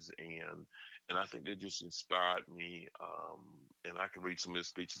speeches, and I think they just inspired me. And I can read some of his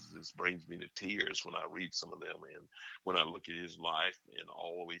speeches; it brings me to tears when I read some of them, and when I look at his life and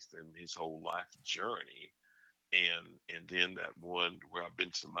always in his whole life journey. And then that one where I've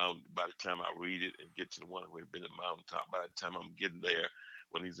been to the mountain. By the time I read it and get to the one where I've been at the mountaintop, by the time I'm getting there,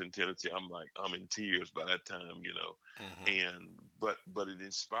 when he's in Tennessee, I'm in tears by that time. Mm-hmm. And but it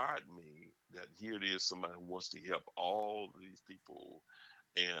inspired me that here it is, somebody who wants to help all these people,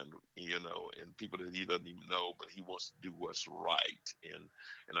 and people that he doesn't even know, but he wants to do what's right.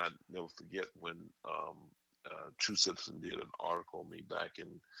 And I never forget when True Citizen did an article on me back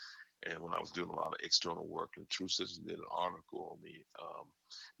in and when I was doing a lot of external work, and True Citizen did an article on me.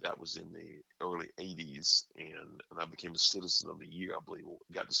 That was in the early '80s, and I became a Citizen of the Year. I believe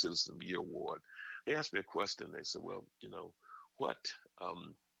got the Citizen of the Year award. They asked me a question. They said, "Well, what?"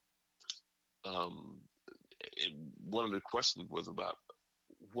 Um, um, One of the questions was about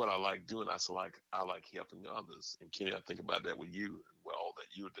what I like doing. I said, I like helping others. And Kenny, I think about that with you and with all that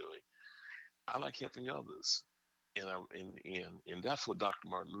you're doing. I like helping others, and that's what Dr.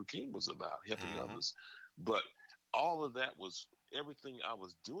 Martin Luther King was about, helping Mm-hmm. others. But all of that was everything I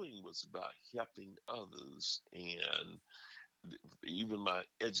was doing was about helping others, and even my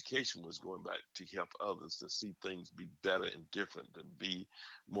education was going back to help others to see things be better and different, to be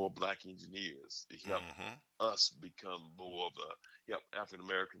more black engineers, to help Mm-hmm. us become more of a help African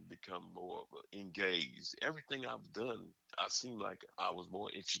Americans become more of a engaged. Everything I've done, I seem like I was more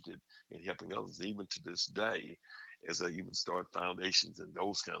interested in helping others, even to this day, as I even start foundations and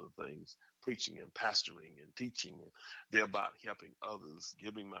those kind of things, preaching and pastoring and teaching. And they're about helping others,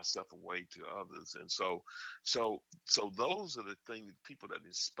 giving myself away to others. And so those are the things, people that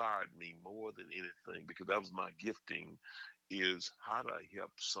inspired me more than anything, because that was my gifting, is how do I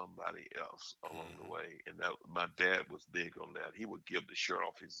help somebody else along the Mm-hmm. way? And that my dad was big on that. He would give the shirt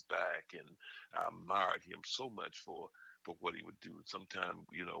off his back, and I admired him so much for what he would do. Sometimes,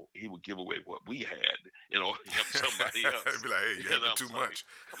 he would give away what we had in order to help somebody else. Be like, hey, you And having I'm too like, much.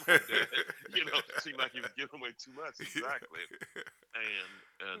 come on, Dad. Seemed like he was giving away too much. Exactly.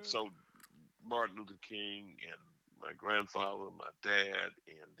 And so Martin Luther King and my grandfather, my dad,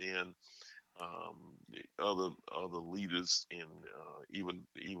 and then the other leaders, and even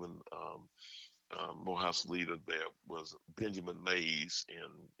Morehouse leader there was Benjamin Mays,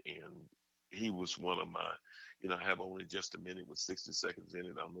 and he was one of my. I have only just a minute with 60 seconds in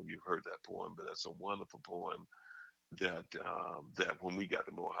it. I don't know if you've heard that poem, but that's a wonderful poem that when we got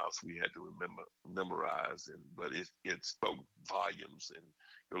to Morehouse we had to memorize, and but it spoke volumes. And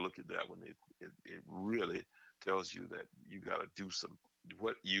you look at that one, it really tells you that you got to do some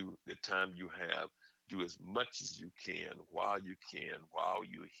the time you have, do as much as you can while you're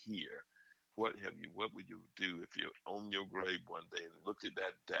here. What would you do if you're on your grave one day and look at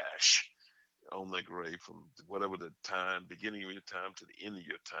that dash on that grave from whatever the time, beginning of your time to the end of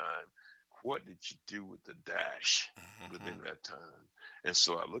your time? What did you do with the dash Mm-hmm. within that time? And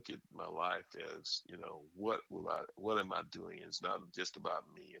so I look at my life as, what am I doing? It's not just about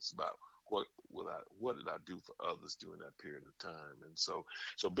me. It's about what did I do for others during that period of time? And so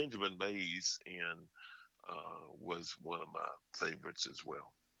Benjamin Mays was one of my favorites as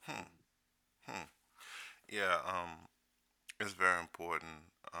well. Hmm. Hmm. Yeah. It's very important.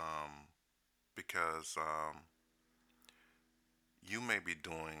 Because you may be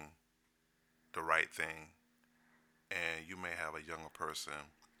doing the right thing, and you may have a younger person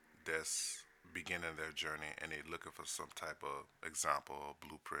that's beginning their journey, and they're looking for some type of example or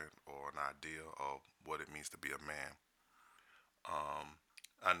blueprint or an idea of what it means to be a man.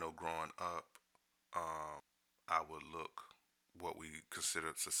 I know growing up, I would look what we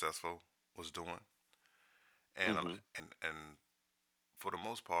considered successful was doing, and Hmm. and for the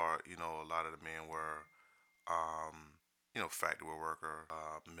most part, a lot of the men were, um, factory worker,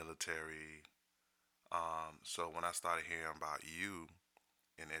 military. So when I started hearing about you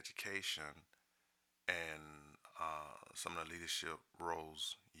in education and some of the leadership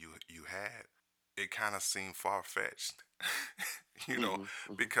roles you had, it kind of seemed far fetched, you know, Hmm.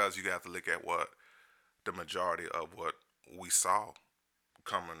 Hmm. because you have to look at what the majority of what we saw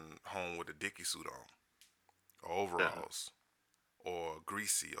coming home with a dicky suit on, or Uh-huh. overalls, or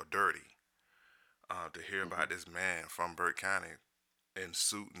greasy or dirty. To hear Hmm. about this man from Burke County in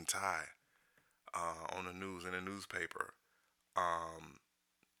suit and tie on the news in the newspaper, um,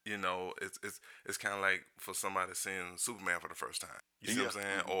 It's kind of like for somebody seeing Superman for the first time. You see what Yeah.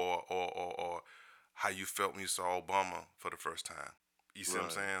 I'm saying? Or how you felt when you saw Obama for the first time. You see what I'm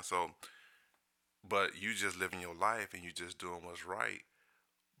Right. saying? So, but you just living your life and you just doing what's right.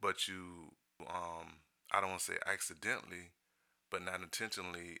 But you, I don't want to say accidentally, but not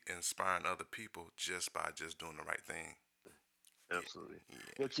intentionally inspiring other people just by just doing the right thing. Yeah, Absolutely.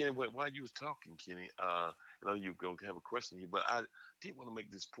 yeah. Kenny, while you was talking, Kenny, I know you're going to have a question here, but I did want to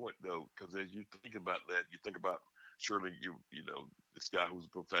make this point though, because as you think about that, you think about surely this guy who's a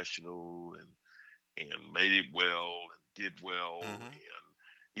professional and made it well and did well, Mm-hmm.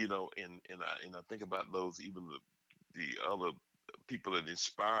 and and I think about those even the other people that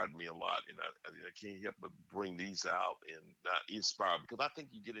inspired me a lot, and I can't help but bring these out and not inspire because I think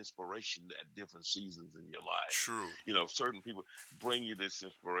you get inspiration at different seasons in your life. True. Certain people bring you this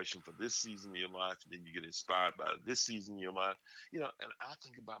inspiration for this season in your life, and then you get inspired by this season in your life. And I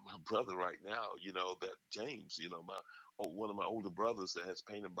think about my brother right now. That James, my one of my older brothers that has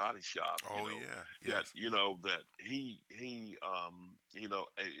paint and body shop. Oh yeah. That Yes. that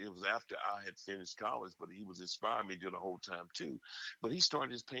it was after I had finished college, but he was inspiring me during the whole time too. But he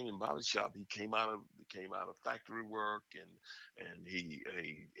started his paint and body shop. He came out of factory work, and he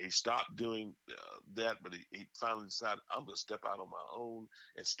stopped doing that. But he finally decided I'm going to step out on my own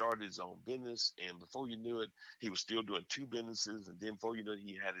and started his own business. And before you knew it, he was still doing two businesses, and then before you know it,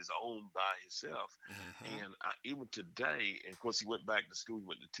 he had his own by himself. Mm-hmm. And even today, and of course, he went back to school. He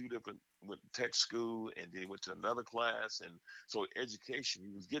went to went to tech school, and then he went to another class. And so education,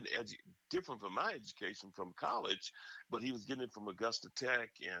 he was getting different from my education from college, but he was getting it from Augusta Tech,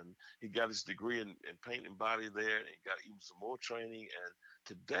 and he got his degree in paint and body there, and he got even some more training.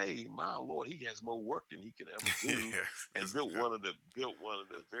 And today, my Lord, he has more work than he could ever do, Yes. and Yes. Yeah. built one of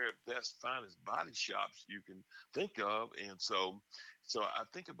the very best, finest body shops you can think of. And so I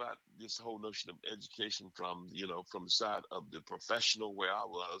think about this whole notion of education from the side of the professional where I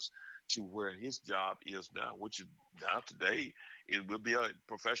was to where his job is now, which is now today it will be a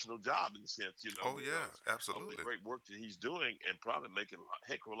professional job in the sense, Oh yeah. because of the Absolutely. great work that he's doing and probably making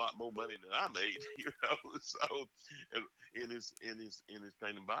a heck of a lot more money than I made, So in his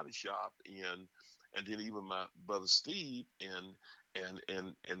paint and body shop, and then even my brother Steve and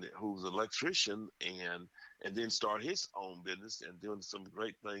who's an electrician and then start his own business and doing some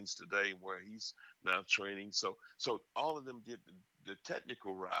great things today where he's now training. So all of them did the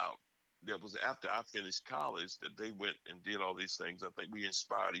technical route. That was after I finished college that they went and did all these things. I think we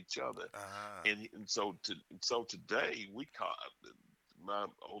inspired each other, Ah. and so today we call my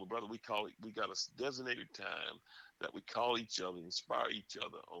older brother. We got a designated time that we call each other, inspire each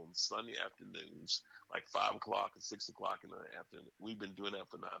other on Sunday afternoons, like 5 o'clock and 6 o'clock in the afternoon. We've been doing that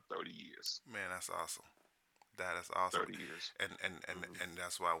for now 30 years. Man, that's awesome. That is awesome. 30 years. And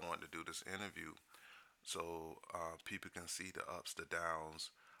that's why I wanted to do this interview so people can see the ups, the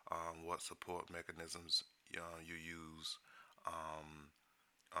downs, what support mechanisms you use. Um,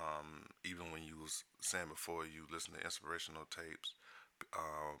 Even when you was saying before you listen to inspirational tapes,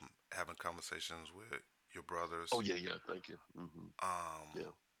 having conversations with your Oh brothers. yeah, yeah. Thank you. Um,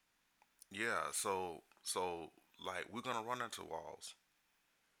 Yeah. yeah, so like we're gonna run into walls,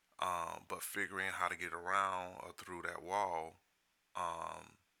 but figuring how to get around or through that wall,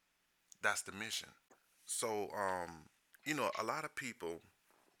 um, that's the mission. So, a lot of people,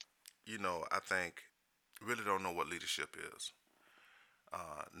 I think really don't know what leadership is.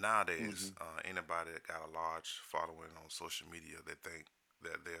 Nowadays, hmm anybody that got a large following on social media, they think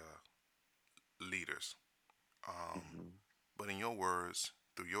that they're leaders. Um, hmm but in your words,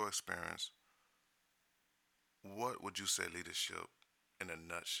 through your experience, what would you say leadership in a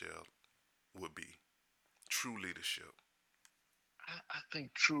nutshell would be? True leadership. I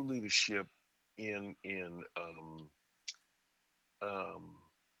think true leadership in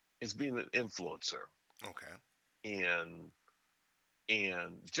is being an influencer. Okay. And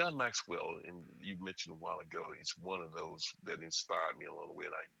and John Maxwell, and you mentioned a while ago, he's one of those that inspired me along the way.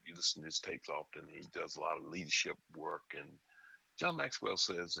 And you listen to his tapes often. He does a lot of leadership work. And John Maxwell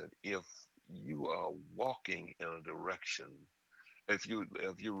says that if you are walking in a direction, if you're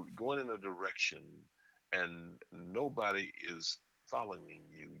going in a direction and nobody is following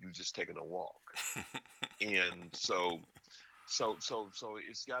you, you're just taking a walk. And so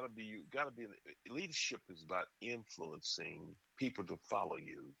it's got to be you got to be leadership is about influencing people to follow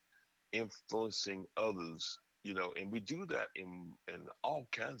you, influencing others, and we do that in all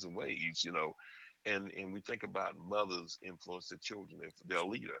kinds of ways, and we think about mothers influence their children if they're a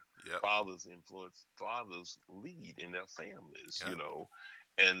leader, Yep. fathers lead in their families, Yep.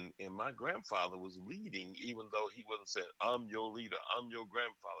 And my grandfather was leading, even though he wasn't saying, "I'm your leader, I'm your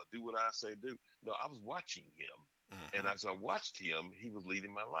grandfather, do what I say do." No, I was watching him. And Hmm. as I watched him, he was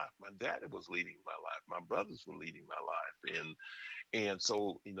leading my life. My daddy was leading my life. My brothers were leading my life. And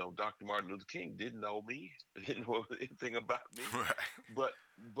so, Dr. Martin Luther King didn't know me, didn't know anything about me, Right. but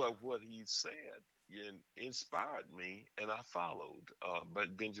what he said inspired me, and I followed.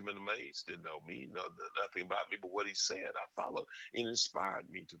 But Benjamin Mays didn't know me, know nothing about me, but what he said, I followed. It inspired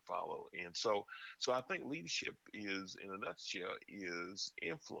me to follow. And so I think leadership is, in a nutshell, is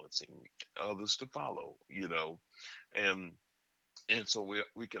influencing others to follow. And and so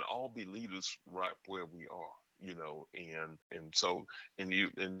we can all be leaders right where we are, and so, and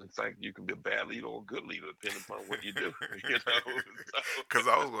in fact, you can be a bad leader or a good leader depending upon what you do. Because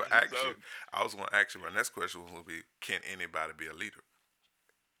So I was going to ask you. My next question will be, can anybody be a leader?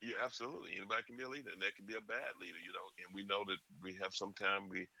 yeah, absolutely, anybody can be a leader, and that can be a bad leader, and we know that we have sometime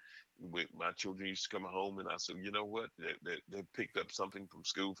my children used to come home, and I said, you know what, they picked up something from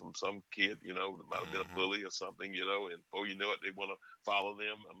school from some kid, that might have been a Hmm. bully or something, and before you know it, they want to follow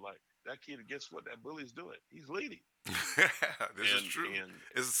them. I'm like, that kid, guess what that bully's doing? He's leading. This is and true. and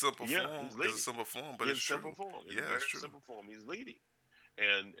It's a simple yeah, form. he's It's a leading simple form, but in it's simple true. form, in Yeah, it's very true. simple form. He's leading,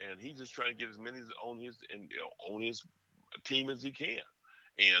 and he's just trying to get as many on his team as he can.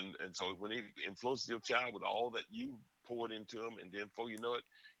 And so when he influences your child with all that you poured into him, and then before you know it,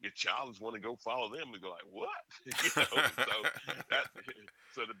 your child is want to go follow them and go like, what? So that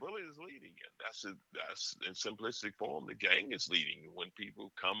so the bully is leading, and that's in simplistic form. The gang is leading. When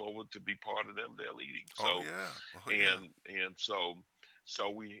people come over to be part of them, they're leading. Oh So yeah. Oh yeah. and so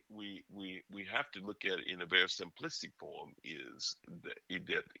we have to look at it in a very simplistic form, is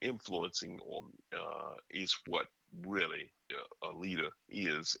that influencing or is what really a leader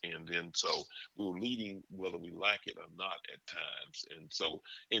is. And then so we're leading whether we like it or not at times. And so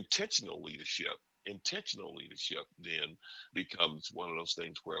intentional leadership then becomes one of those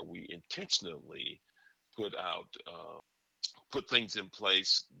things where we intentionally put out put things in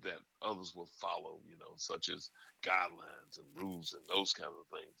place that others will follow, such as guidelines and rules and those kind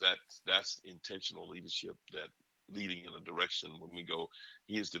of things. That's intentional leadership, that leading in a direction when we go,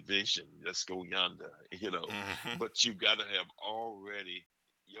 here's the vision, let's go yonder, Hmm. but you gotta have already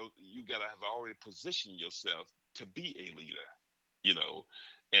positioned yourself to be a leader, you know,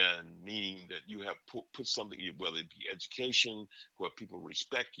 and meaning that you have put something, whether it be education, where people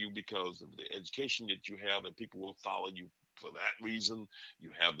respect you because of the education that you have, and people will follow you for that reason. You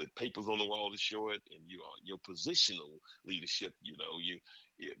have the papers on the wall to show it, and your positional leadership.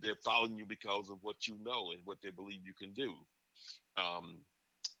 They're following you because of what you know and what they believe you can do. Um,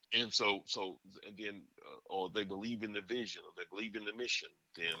 and and then, or they believe in the vision, or they believe in the mission,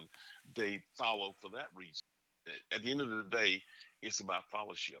 then they follow for that reason. At the end of the day, it's about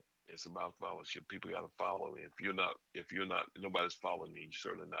fellowship. It's about fellowship. People got to follow. If you're not, nobody's following you, you're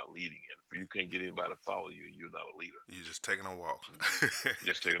certainly not leading. And if you can't get anybody to follow you, you're not a leader. You're just taking a walk.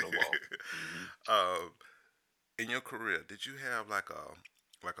 Just taking a walk. Hmm. uh, in your career, did you have like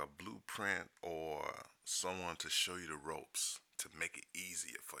a blueprint or someone to show you the ropes to make it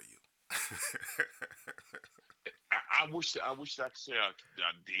easier for you? I wish I could say I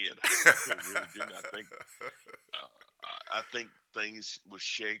did. I really didn't. I think things were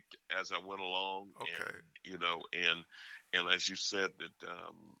shaped as I went along, and Okay. and as you said that,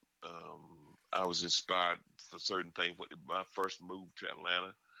 I was inspired for certain things. But my first move to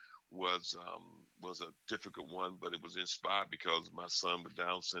Atlanta was a difficult one, but it was inspired because my son with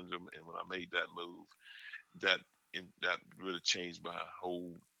Down syndrome, and when I made that move, that that really changed my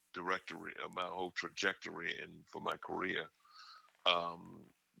whole trajectory, and for my career. Um,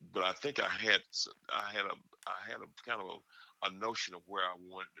 but I think I had a kind of a notion of where I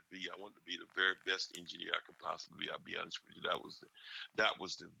wanted to be. I wanted to be the very best engineer I could possibly be. I'll be honest with you. That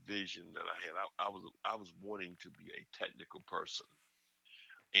was the vision that I had. I was wanting to be a technical person,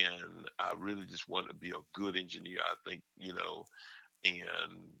 and I really just wanted to be a good engineer. I think, and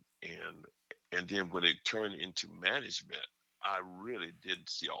and and then when it turned into management, I really didn't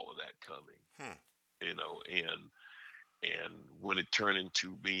see all of that coming. Hmm. You know, and when it turned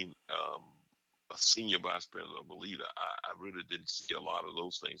into being a senior vice president of a leader, I really didn't see a lot of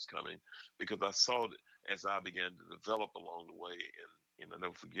those things coming, because I saw that as I began to develop along the way. And I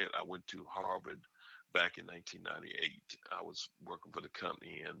never forget, I went to Harvard back in 1998. I was working for the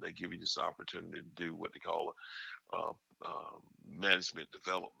company, and they give you this opportunity to do what they call uh, management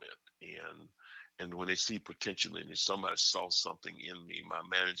development. And when they see potential in me, somebody saw something in me. My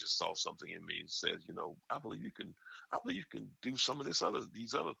manager saw something in me and said, I believe you can do some of these other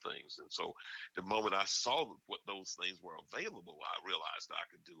things. And so the moment I saw what those things were available, I realized I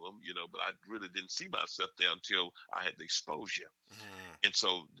could do them, but I really didn't see myself there until I had the exposure. Mm. And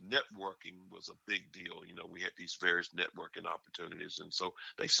so networking was a big deal. We had these various networking opportunities. And so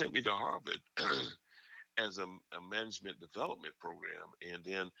they sent me to Harvard as a management development program. And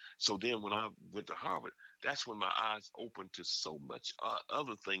then when I went to Harvard, that's when my eyes opened to so much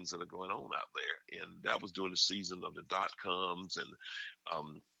other things that are going on out there. And that was during the season of the dot coms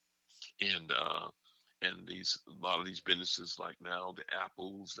um, and these a lot of these businesses like now the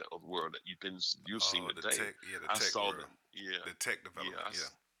Apples of the world that you've seen Oh, the today. tech, yeah, the I tech saw world, them. Yeah, the tech yeah. development, yeah.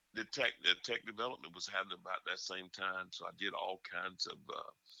 The tech development was happening about that same time. So I did all kinds of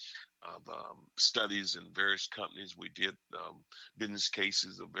studies in various companies. We did business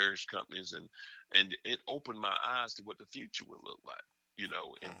cases of various companies, and it opened my eyes to what the future would look like.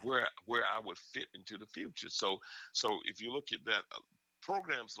 And Mm. where I would fit into the future. So if you look at that,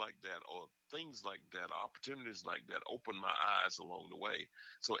 programs like that or things like that, opportunities like that, open my eyes along the way.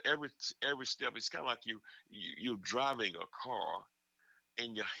 So every step, it's kind of like you're driving a car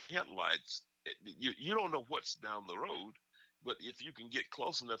and your headlights, you don't know what's down the road, but if you can get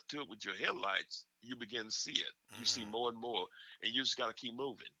close enough to it with your headlights, you begin to see it. You see Mm. more and more, and you just got to keep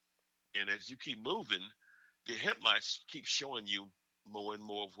moving. And as you keep moving, the headlights keep showing you more and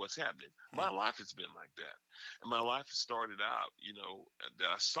more of what's happening. Mm. My life has been like that. And my life has started out, that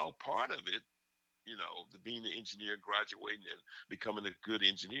I saw part of it, the being an engineer, graduating and becoming a good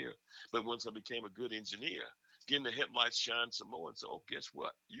engineer. But once I became a good engineer, getting the headlights shine some more and say, oh, guess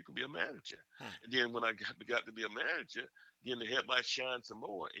what? You can be a manager. Mm. And then when I got to be a manager, getting the headlights shine some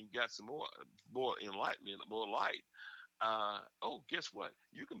more and got some more enlightenment, more light. Oh, guess what?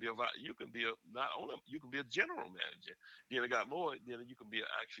 You can be a not only you can be a general manager. Then I got more. Then you can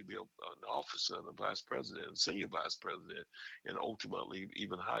actually be an officer, and a vice president, and senior vice president, and ultimately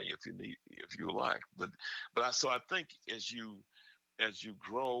even higher if you like. So I think as you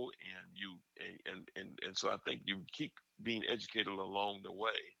grow and so I think you keep being educated along the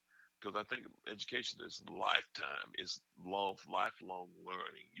way, because I think education is lifetime, it's lifelong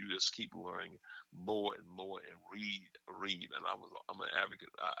learning. You just keep learning more and more and read. And I'm an advocate.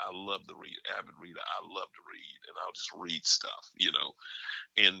 I love to read, avid reader. I love to read, and I'll just read stuff.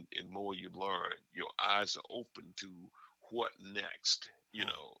 And more you learn, your eyes are open to what next, Mm.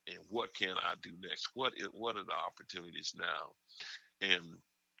 and what can I do next? What are the opportunities now? And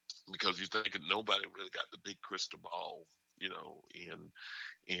because you think nobody really got the big crystal ball, and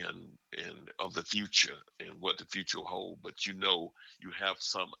and of the future and what the future will hold, but you have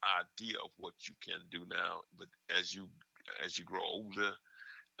some idea of what you can do now. But as you grow older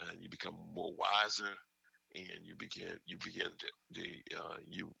and you become more wiser, and you begin to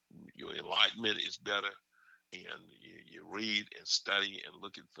your enlightenment is better, and you read and study and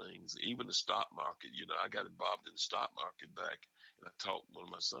look at things. Even the stock market, I got involved in the stock market back, and I taught one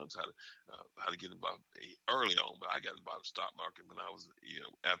of my sons how to get involved early on. But I got involved in the stock market when I was,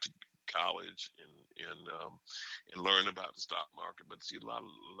 after college, and learned about the stock market. But see, a lot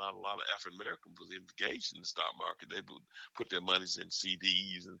of African Americans was engaged in the stock market. They would put their monies in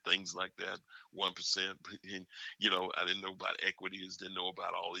CDs and things like that, 1%. And I didn't know about equities, didn't know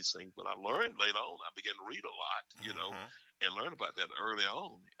about all these things, but I learned later on. I began to read a lot, Mm-hmm. and learn about that early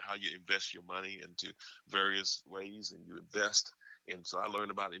on, how you invest your money into various ways, and you invest. And so I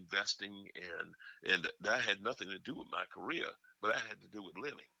learned about investing, and that had nothing to do with my career, but that had to do with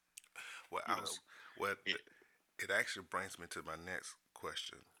living, Well, you know. well, It, it actually brings me to my next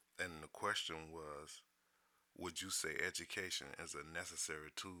question, and the question was, would you say education is a necessary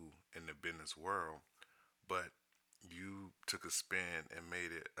tool in the business world, but you took a spin and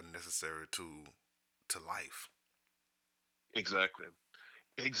made it a necessary tool to life? exactly.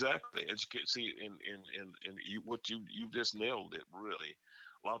 Exactly. Educate. See, and you just nailed it. Really,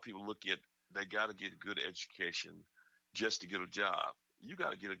 a lot of people look at they got to get a good education just to get a job. You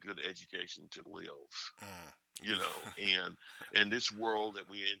got to get a good education to live. Mm. You know, and in this world that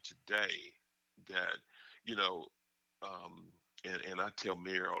we're in today, that you know, um, and I tell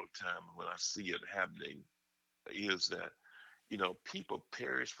Mary all the time when I see it happening, is that people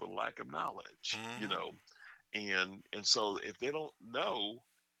perish for lack of knowledge. Mm-hmm. And so if they don't know,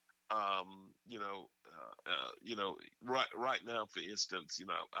 um, you know, right now, for instance,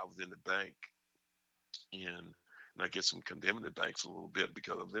 I was in the bank, and I guess I'm condemning the banks a little bit,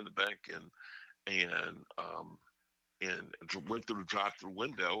 because I was in the bank, and went through the drive-through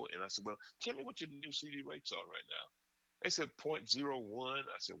window, and I said, "Well, tell me what your new CD rates are right now." They said 0.01. I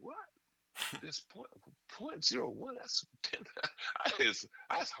said, "What?" This point 0.01.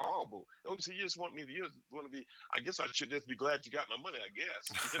 That's horrible. Don't you just want me to want to be? I guess I should just be glad you got my money. I guess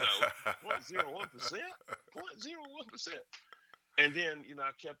 0.01%, 0.01%. And then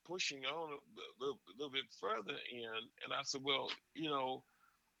I kept pushing on a little bit further, and I said, well,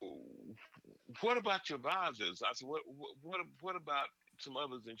 what about your advisors? I said, what about some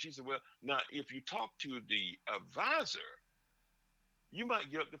others? And she said, well, now if you talk to the advisor, you might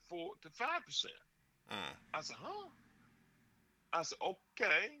get up to 4 to 5%. Mm. I said, huh? I said,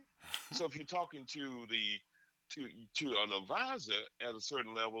 okay. So if you're talking to an advisor at a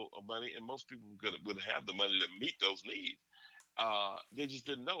certain level of money, and most people would have the money to meet those needs, they just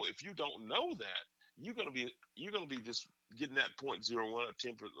didn't know. If you don't know that, you're gonna be just getting that 0.01 or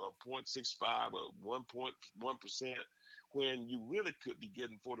 10 or 0.65 or 1.1%, when you really could be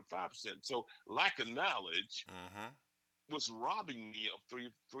getting 4 to 5%. So lack of knowledge Mhm. was robbing me of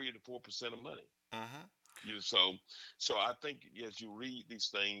 3 to 4% of money. Mhm. So I think as you read these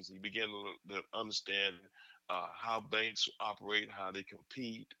things, you begin to understand how banks operate, how they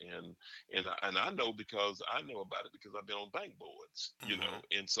compete, and I know, because I know about it because I've been on bank boards, Mhm.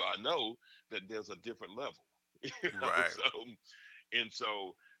 and so I know that there's a different level, Right. so and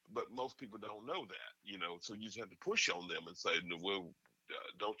so, but most people don't know that, so you just have to push on them and say, no, well,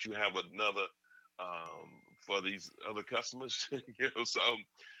 don't you have another for these other customers?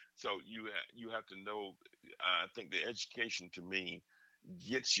 So you have to know. I think the education to me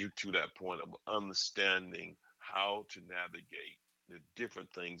gets you to that point of understanding how to navigate the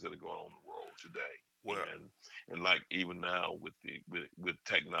different things that are going on in the world today, Well, and like even now with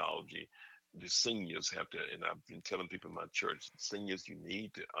technology, the seniors have to, and I've been telling people in my church, seniors, you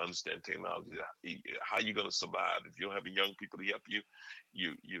need to understand technology. How you going to survive if you don't have young people to help you?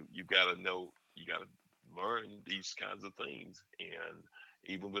 You got to know. You got to learn these kinds of things, and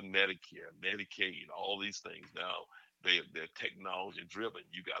even with Medicare, Medicaid, all these things now, they're technology driven.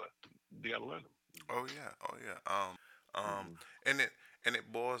 You gotta learn them. oh yeah, oh yeah. Hmm. And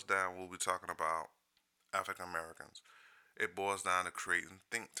it boils down when we're talking about African Americans. It boils down to creating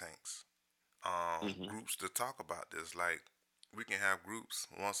think tanks, Hmm. groups to talk about this. Like we can have groups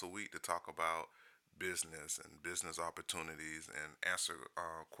once a week to talk about business and business opportunities and answer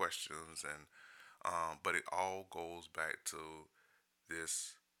questions, and but it all goes back to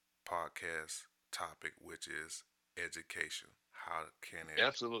this podcast topic, which is education. How can it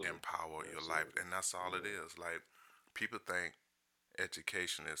Absolutely. empower your life? Absolutely. And that's all it Yeah. is. Like people think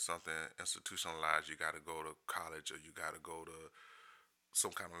education is something institutionalized. You got to go to college or you got to go to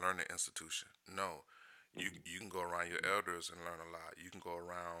some kind of learning institution. No, Hmm. you can go around your elders and learn a lot. You can go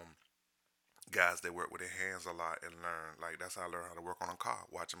around guys that work with their hands a lot and learn. Like that's how I learned how to work on a car,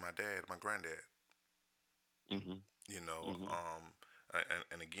 watching my dad, my granddad. Hmm. You know, Hmm.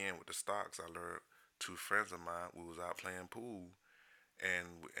 and again with the stocks, I learned two friends of mine. We was out playing pool,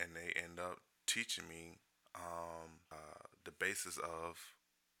 and they end up teaching me the basis of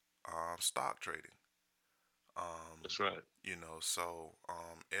stock trading. That's right. You know, so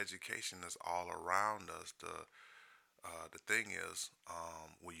education is all around us. The thing is,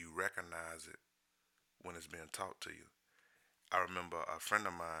 when you recognize it when it's being taught to you. I remember a friend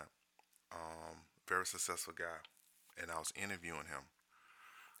of mine, very successful guy, and I was interviewing him,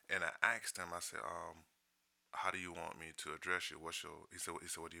 and I asked him. I said, "How do you want me to address you? What's your?" He said,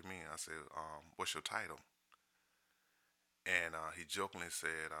 "What do you mean?" I said, "What's your title?" And he jokingly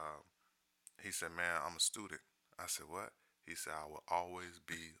said, "He said, man, I'm a student." I said, "What?" He said, "I will always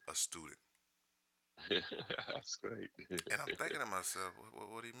be a student." That's great. And I'm thinking to myself,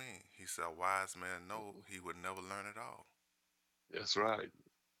 what do you mean? He said, "A wise man know he would never learn it all." That's right.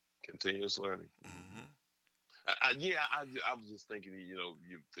 Continuous learning. Mm-hmm. Yeah, I was just thinking, you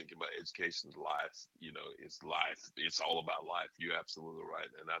thinking about education is life, it's life. It's all about life. You're absolutely right.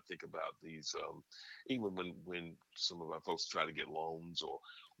 And I think about these, even when some of our folks try to get loans, or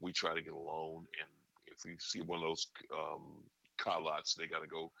we try to get a loan, and if we see one of those car lots, they got to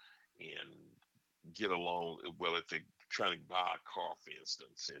go and get a loan. Well, if they're trying to buy a car, for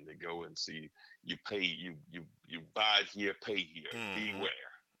instance, and they go and see, you buy it here, pay here, Mm-hmm. beware,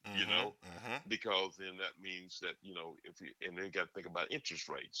 you Mm-hmm. know, Mm-hmm. because then that means that, if you, and they got to think about interest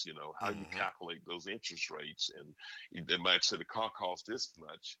rates, how you Mm-hmm. calculate those interest rates, and they might say the car costs this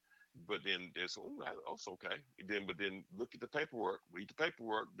much, but then there's, that's okay. But then look at the paperwork, read the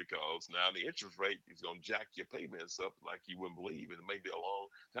paperwork, because now the interest rate is going to jack your payments up like you wouldn't believe, and it may be a long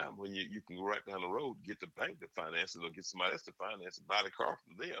time when you can go right down the road, get the bank to finance it, or get somebody else to finance it, buy the car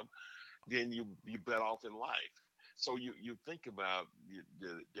from them. Then you bet off in life. so you think about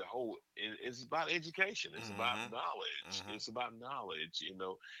the whole. It's about education. It's about Mm-hmm. knowledge. Mm-hmm. It's about knowledge.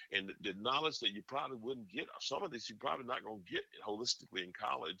 And the knowledge that you probably wouldn't get. Some of this you probably not going to get holistically in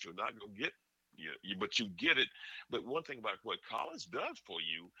college, or not going to get. But you get it. But one thing about what college does for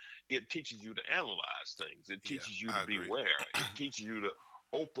you, it teaches you to analyze things. It Yeah, teaches you to I be agree. aware. It teaches you to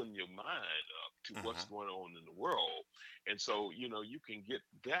open your mind up to what's Mm-hmm. going on in the world. And so, you can get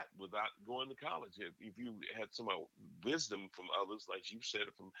that without going to college. If you had some wisdom from others, like you said,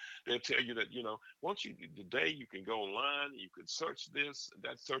 they'll tell you that, once you today you can go online, you can search this,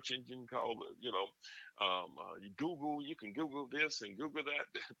 that search engine called, you you can Google this and Google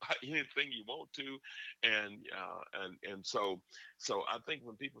that, buy anything you want to, and so I think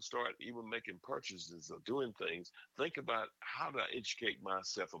when people start even making purchases or doing things, think about how do I educate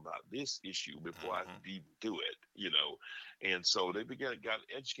myself about this issue before I Mm-hmm. even do it. And so they got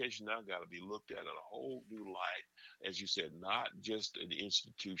education now got to be looked at in a whole new light, as you said, not just an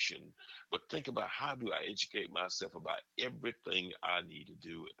institution, but think about how do I educate myself about everything I need to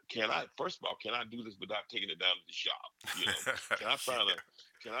do. First of all, can I do this without taking it down to the shop? Can I find Yeah, a,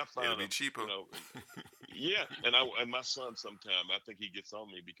 can I it'll find be a, cheaper. yeah, and my son sometime I think he gets on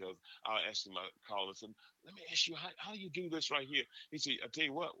me because I'll ask him, I call and say, let me ask you how do you do this right here? He said, I tell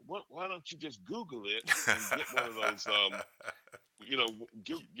you what, why don't you just Google it and get one of those the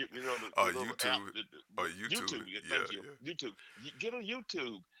Or little app, YouTube. Or YouTube. YouTube. Yeah, Yeah, thank you, yeah. YouTube. You get on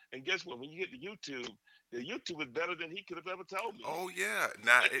YouTube, and guess what? When you get to YouTube, the YouTube is better than he could have ever told me. Oh yeah.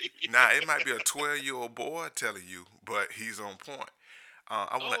 Now it might be a 12-year-old boy telling you, but he's on point.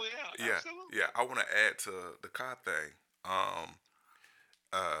 I wanna Oh yeah, yeah, yeah, absolutely. I wanna add to the car thing. Um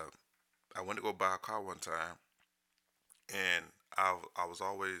uh I went to go buy a car one time, and I was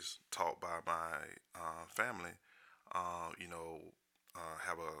always taught by my family, you know,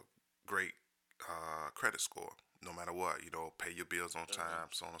 have a great credit score no matter what, pay your bills on Uh-huh. time,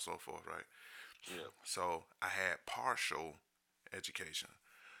 so on and so forth, right? Yeah. So I had partial education.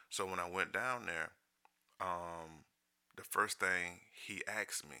 So when I went down there, um, the first thing he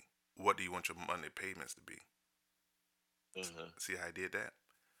asked me, "What do you want your monthly payments to be?" Uh-huh. See how I did that?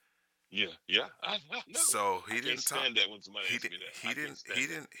 Yeah. Yeah. I know. So I he can't didn't talk. stand that when somebody He asks didn't. me that. He I can't didn't. He stand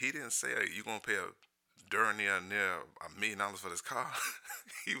that. didn't. He didn't say, "Hey, you gonna pay a darn near $1 million for this car."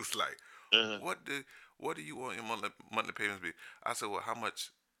 He was like, Uh-huh. "What do What do you want your monthly payments to be?" I said, "Well, how much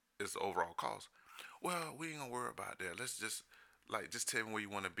is the overall cost?" "Well, we ain't gonna worry about that. Let's just tell me where you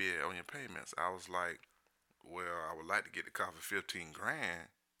want to be at on your payments." I was like, "Well, I would like to get the car for 15 grand,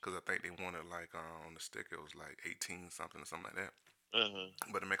 because I think they wanted like on the sticker it was like 18 something or something like that." Uh-huh.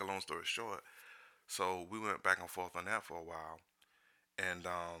 But to make a long story short, so we went back and forth on that for a while, and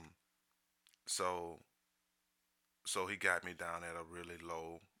so so he got me down at a really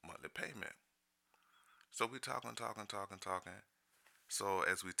low monthly payment. So we talking, talking, talking, talking. So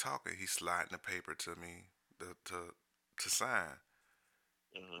as we talking, he's sliding the paper to me to sign.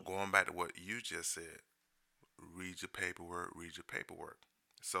 Uh-huh. Going back to what you just said, read your paperwork, read your paperwork.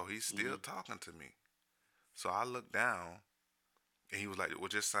 So he's still Mm-hmm. talking to me. So I looked down, and he was like, "Well,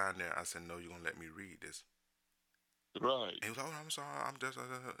 just sign there." I said, "No, you're gonna let me read this." Right. And he was like, "Oh, I'm sorry, I'm just,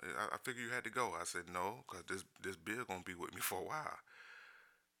 I figured you had to go." I said, "No, cause this bill gonna be with me for a while."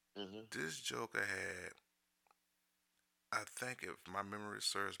 Uh-huh. This joker had, I think, if my memory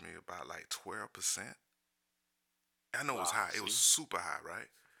serves me, about like 12%. I know it was Wow. high. It was See? super high, right?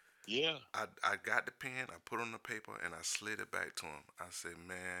 Yeah. I got the pen, I put it on the paper, and I slid it back to him. I said,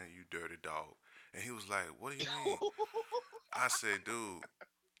 "Man, you dirty dog." And he was like, "What do you mean?" I said, "Dude,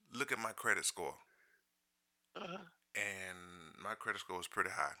 look at my credit score." Uh-huh. And my credit score was pretty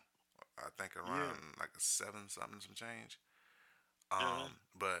high. I think Yeah. around like a seven something, some change. Uh-huh.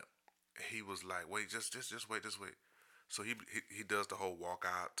 But he was like, "Wait, just wait, just wait." So he does the whole walk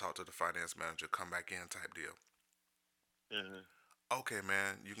out, talk to the finance manager, come back in type deal. Uh-huh. "Okay,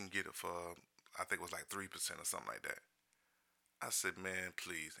 man, you can get it for, I think it was like 3% or something like that." I said, "Man,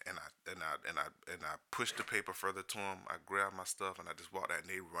 please," and I pushed the paper further to him. I grabbed my stuff and I just walked out, and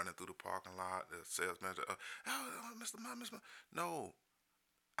they running through the parking lot. The sales manager, Mr. Ma, Mr. Ma. No,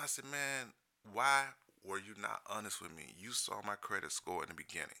 I said, "Man, why were you not honest with me? You saw my credit score in the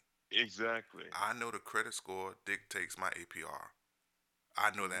beginning. Exactly. I know the credit score dictates my APR.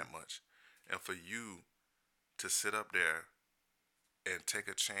 I know Mm-hmm. that much. And for you to sit up there and take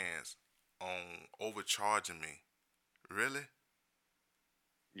a chance on overcharging me, really?"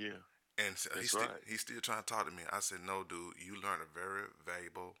 Yeah. And That's right. he's still trying to talk to me. I said, "No, dude, you learned a very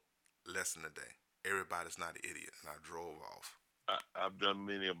valuable lesson today. Everybody's not an idiot." And I drove off. I've done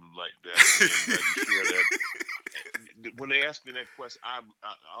many of them like that, and I'm glad you share that. When they asked me that question, I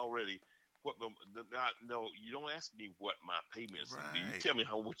already not, no, you don't ask me what my payments gonna be. You Right. tell me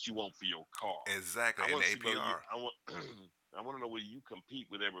how what you want for your car. Exactly. I And want the to see whether you. APR. I want. I want to know whether you compete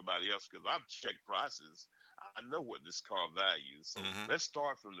with everybody else because I've checked prices. I know what this car values. So Mm-hmm. let's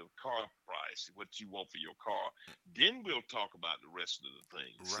start from the car price, what you want for your car. Then we'll talk about the rest of the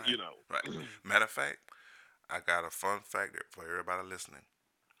things. Right. Right. Matter of fact, I got a fun fact for everybody listening.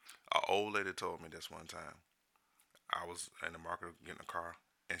 An old lady told me this one time. I was in the market getting a car,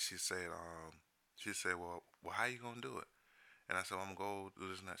 and she said, well, how you gonna do it? And I said, well, I'm gonna go do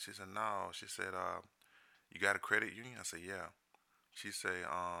this and that. She said, no. She said, you got a credit union? I said, yeah. She said,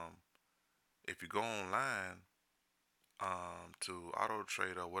 if you go online, to Auto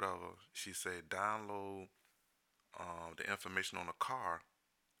Trader or whatever, she said, download the information on the car.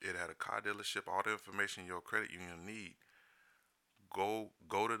 It had a car dealership, all the information your credit union need. Go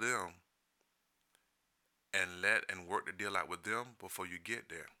to them and work the deal out with them before you get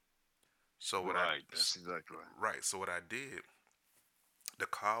there. So what I Right. That's exactly right. right. So what I did, the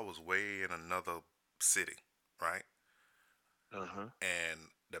car was way in another city, right? Uh huh. And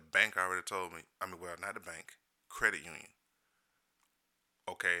the bank already told me. I mean, well, not the bank, credit union.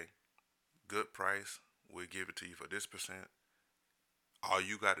 Okay, good price. We'll give it to you for this percent. All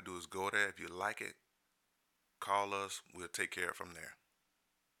you got to do is go there. If you like it, call us. We'll take care of it from there.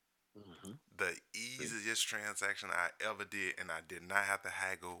 Hmm. The easiest transaction I ever did, and I did not have to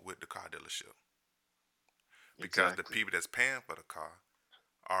haggle with the car dealership because the Exactly. people that's paying for the car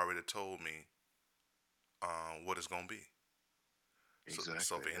already told me what it's gonna be. So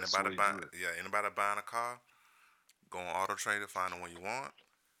Exactly. if That's the anybody way to buy, do it. yeah, anybody buying a car, go on Auto Trader, find the one you want.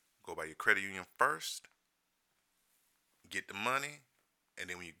 Go by your credit union first, get the money, and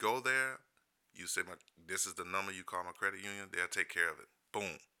then when you go there, you say, "This is the number you call my credit union. They'll take care of it."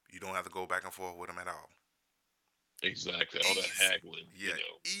 Boom. You don't have to go back and forth with them at all. Exactly. All that Easy. haggling, Yeah,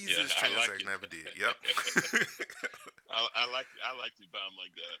 Yeah, easiest I like transaction it. I ever did. Yep. I like to buy them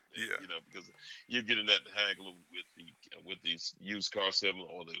like that, Yeah. because you're getting that haggling with these used car salesmen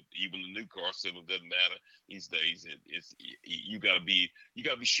or even the new car salesman doesn't matter these days. You gotta be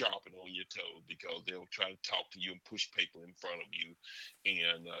sharp and on your toes because they'll try to talk to you and push paper in front of you,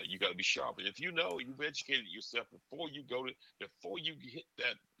 and you gotta be sharp. And if you know you've educated yourself before you hit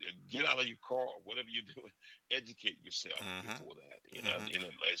that, get out of your car or whatever you're doing, educate yourself Mhm. before that.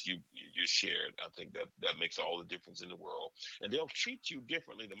 Mhm. As you shared, I think that makes all the difference in the world. And they'll treat you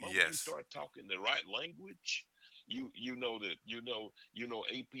differently the moment you Yes. start talking the right language. You know that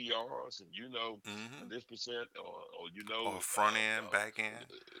APRs, and Mhm. this percent, or Or front end, back end.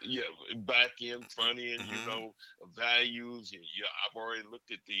 yeah, back end, front end, Mhm. values. Yeah, I've already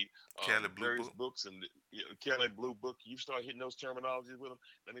looked at the Kelly Blue various Book. books and Kelly Blue Book. You start hitting those terminologies with them,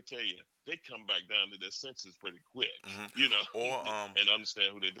 let me tell you, they come back down to their senses pretty quick, Mhm. Or and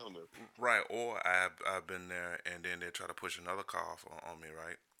understand who they're dealing with. right. Or I've been there, and then they try to push another car off on me.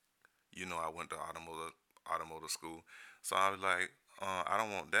 Right. I went to automotive school, so I was like, I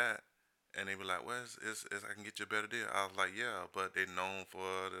don't want that. And they be like, well, it's I can get you a better deal. I was like, yeah, but they known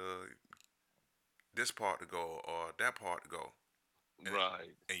for this part to go or that part to go. and,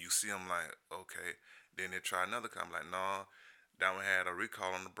 Right. and you see them like, okay. Then they try another car. I'm like, no, that one had a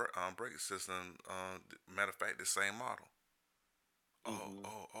recall on the brake system. Matter of fact, the same model. Oh, Hmm.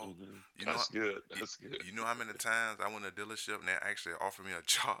 oh, oh. Hmm. You know, That's good. you, That's good. you know how many times I went to a dealership and they actually offered me a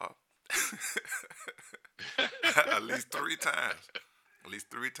job? At least 3 times. At least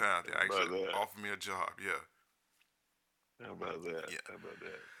 3 times they How actually about that? offered me a job. Yeah, How about that? yeah. How about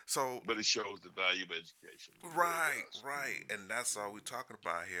that? So But it shows the value of education. It really right, does. right, Hmm. and that's all we're talking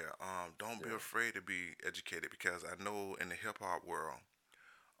about here. Don't be Yeah. afraid to be educated because I know in the hip hop world,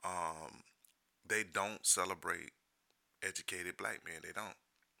 um, they don't celebrate educated black men. They don't.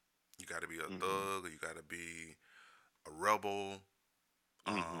 You got to be a Hmm. thug, or you got to be a rebel.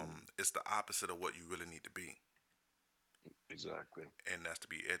 Hmm. It's the opposite of what you really need to be, Exactly. and that's to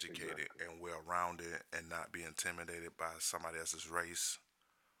be educated Exactly. and well rounded, and not be intimidated by somebody else's race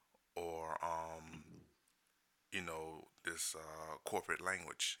or Hmm. this corporate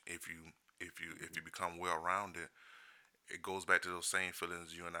language. If you Hmm. become well rounded, it goes back to those same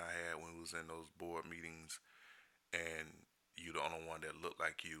feelings you and I had when we was in those board meetings, and you the only one that looked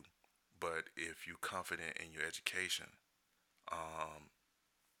like you. But if you confident in your education, um,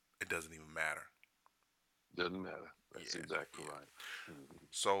 it doesn't even matter. Doesn't matter. That's Yeah, exactly yeah. right. Hmm.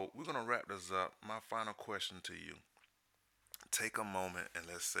 So we're gonna wrap this up. My final question to you: take a moment and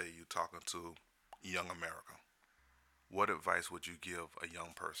let's say you're talking to young America. What advice would you give a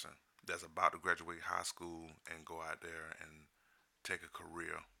young person that's about to graduate high school and go out there and take a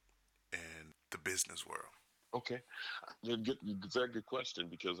career in the business world? Okay. Good, very good question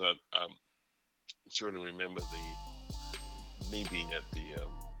because certainly remember the me being at the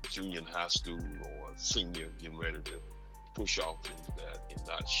junior high school or senior, getting ready to push off into that and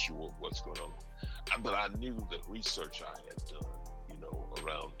not sure what's going on. But I knew the research I had done,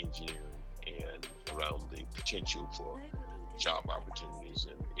 around engineering and around the potential for job opportunities,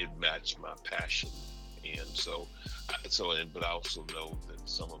 and it matched my passion. And but I also know that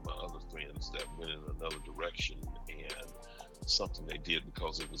some of my other friends that went in another direction, and something they did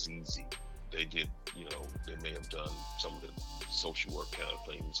because it was easy. They did, they may have done some of the social work kind of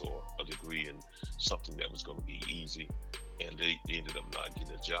things or a degree in something that was going to be easy, and they ended up not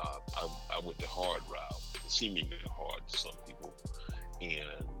getting a job. I went the hard route, seemingly hard to some people,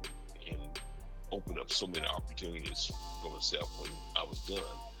 and opened up so many opportunities for myself when I was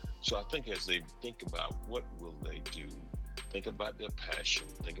done. So I think as they think about what will they do, think about their passion,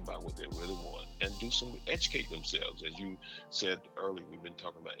 think about what they really want, and educate themselves. As you said earlier, we've been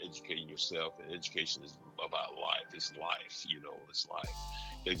talking about educating yourself, and education is about life. It's life, it's life.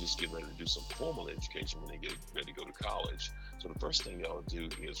 They just get ready to do some formal education when they get ready to go to college. So the first thing they'll do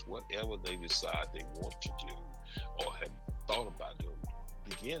is whatever they decide they want to do or have thought about doing,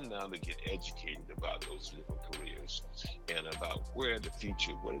 begin now to get educated about those different careers and about where the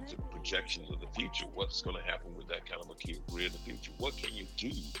future, what is the projections of the future, what's going to happen with that kind of a career in the future, what can you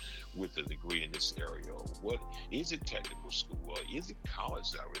do with a degree in this area, or what is it, technical school, or is it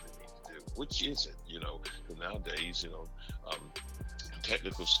college that I really need to do, which is it, because nowadays, um,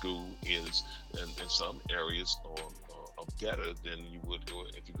 technical school is in some areas are better than you would go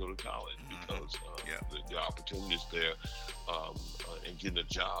if you go to college, because the opportunities there, and getting a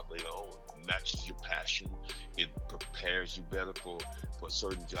job later on matches your passion. It prepares you better for a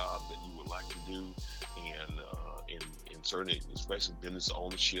certain job that you would like to do, and certainly, especially business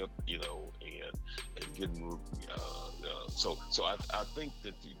ownership, and getting I think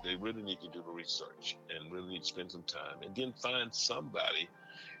that they really need to do the research and really need to spend some time, and then find somebody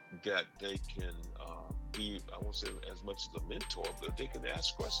that they can be, I won't say as much as a mentor, but they can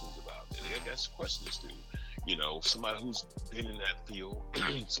ask questions about it. They can ask questions to, somebody who's been in that field,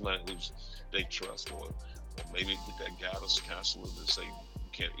 somebody who's they trust, or maybe get that guidance counselor to say,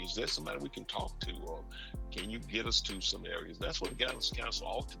 is there somebody we can talk to, or can you get us to some areas? That's what the guidance counselor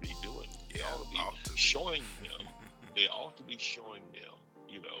ought to be doing. They ought to be showing them. They ought to be showing them,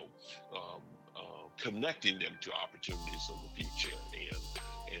 connecting them to opportunities of the future,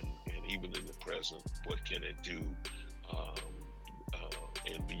 and even in the present, what can it do,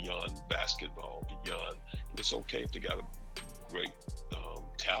 and beyond basketball, beyond. It's okay if they got a great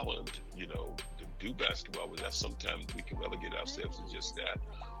talent, to do basketball, but that's sometimes we can relegate ourselves to just that,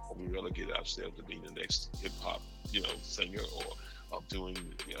 or we relegate ourselves to being the next hip hop, singer, or of doing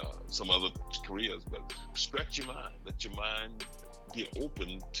some other careers. But stretch your mind, let your mind be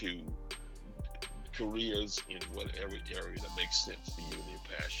open to careers in whatever area that makes sense for you and your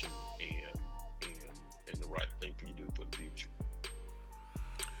passion, and the right thing for you to do for the future.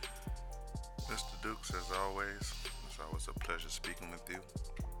 Mr. Dukes, as always, it's always a pleasure speaking with you.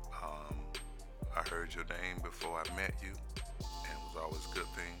 I heard your name before I met you, and it was always good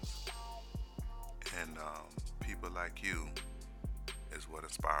things. And people like you is what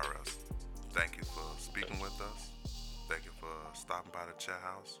inspire us. Thank you for speaking with us. Thank you for stopping by the Chat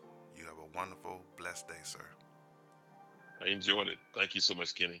House. You have a wonderful, blessed day, sir. I enjoyed it. Thank you so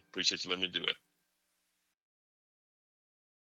much, Kenny. Appreciate you letting me do it.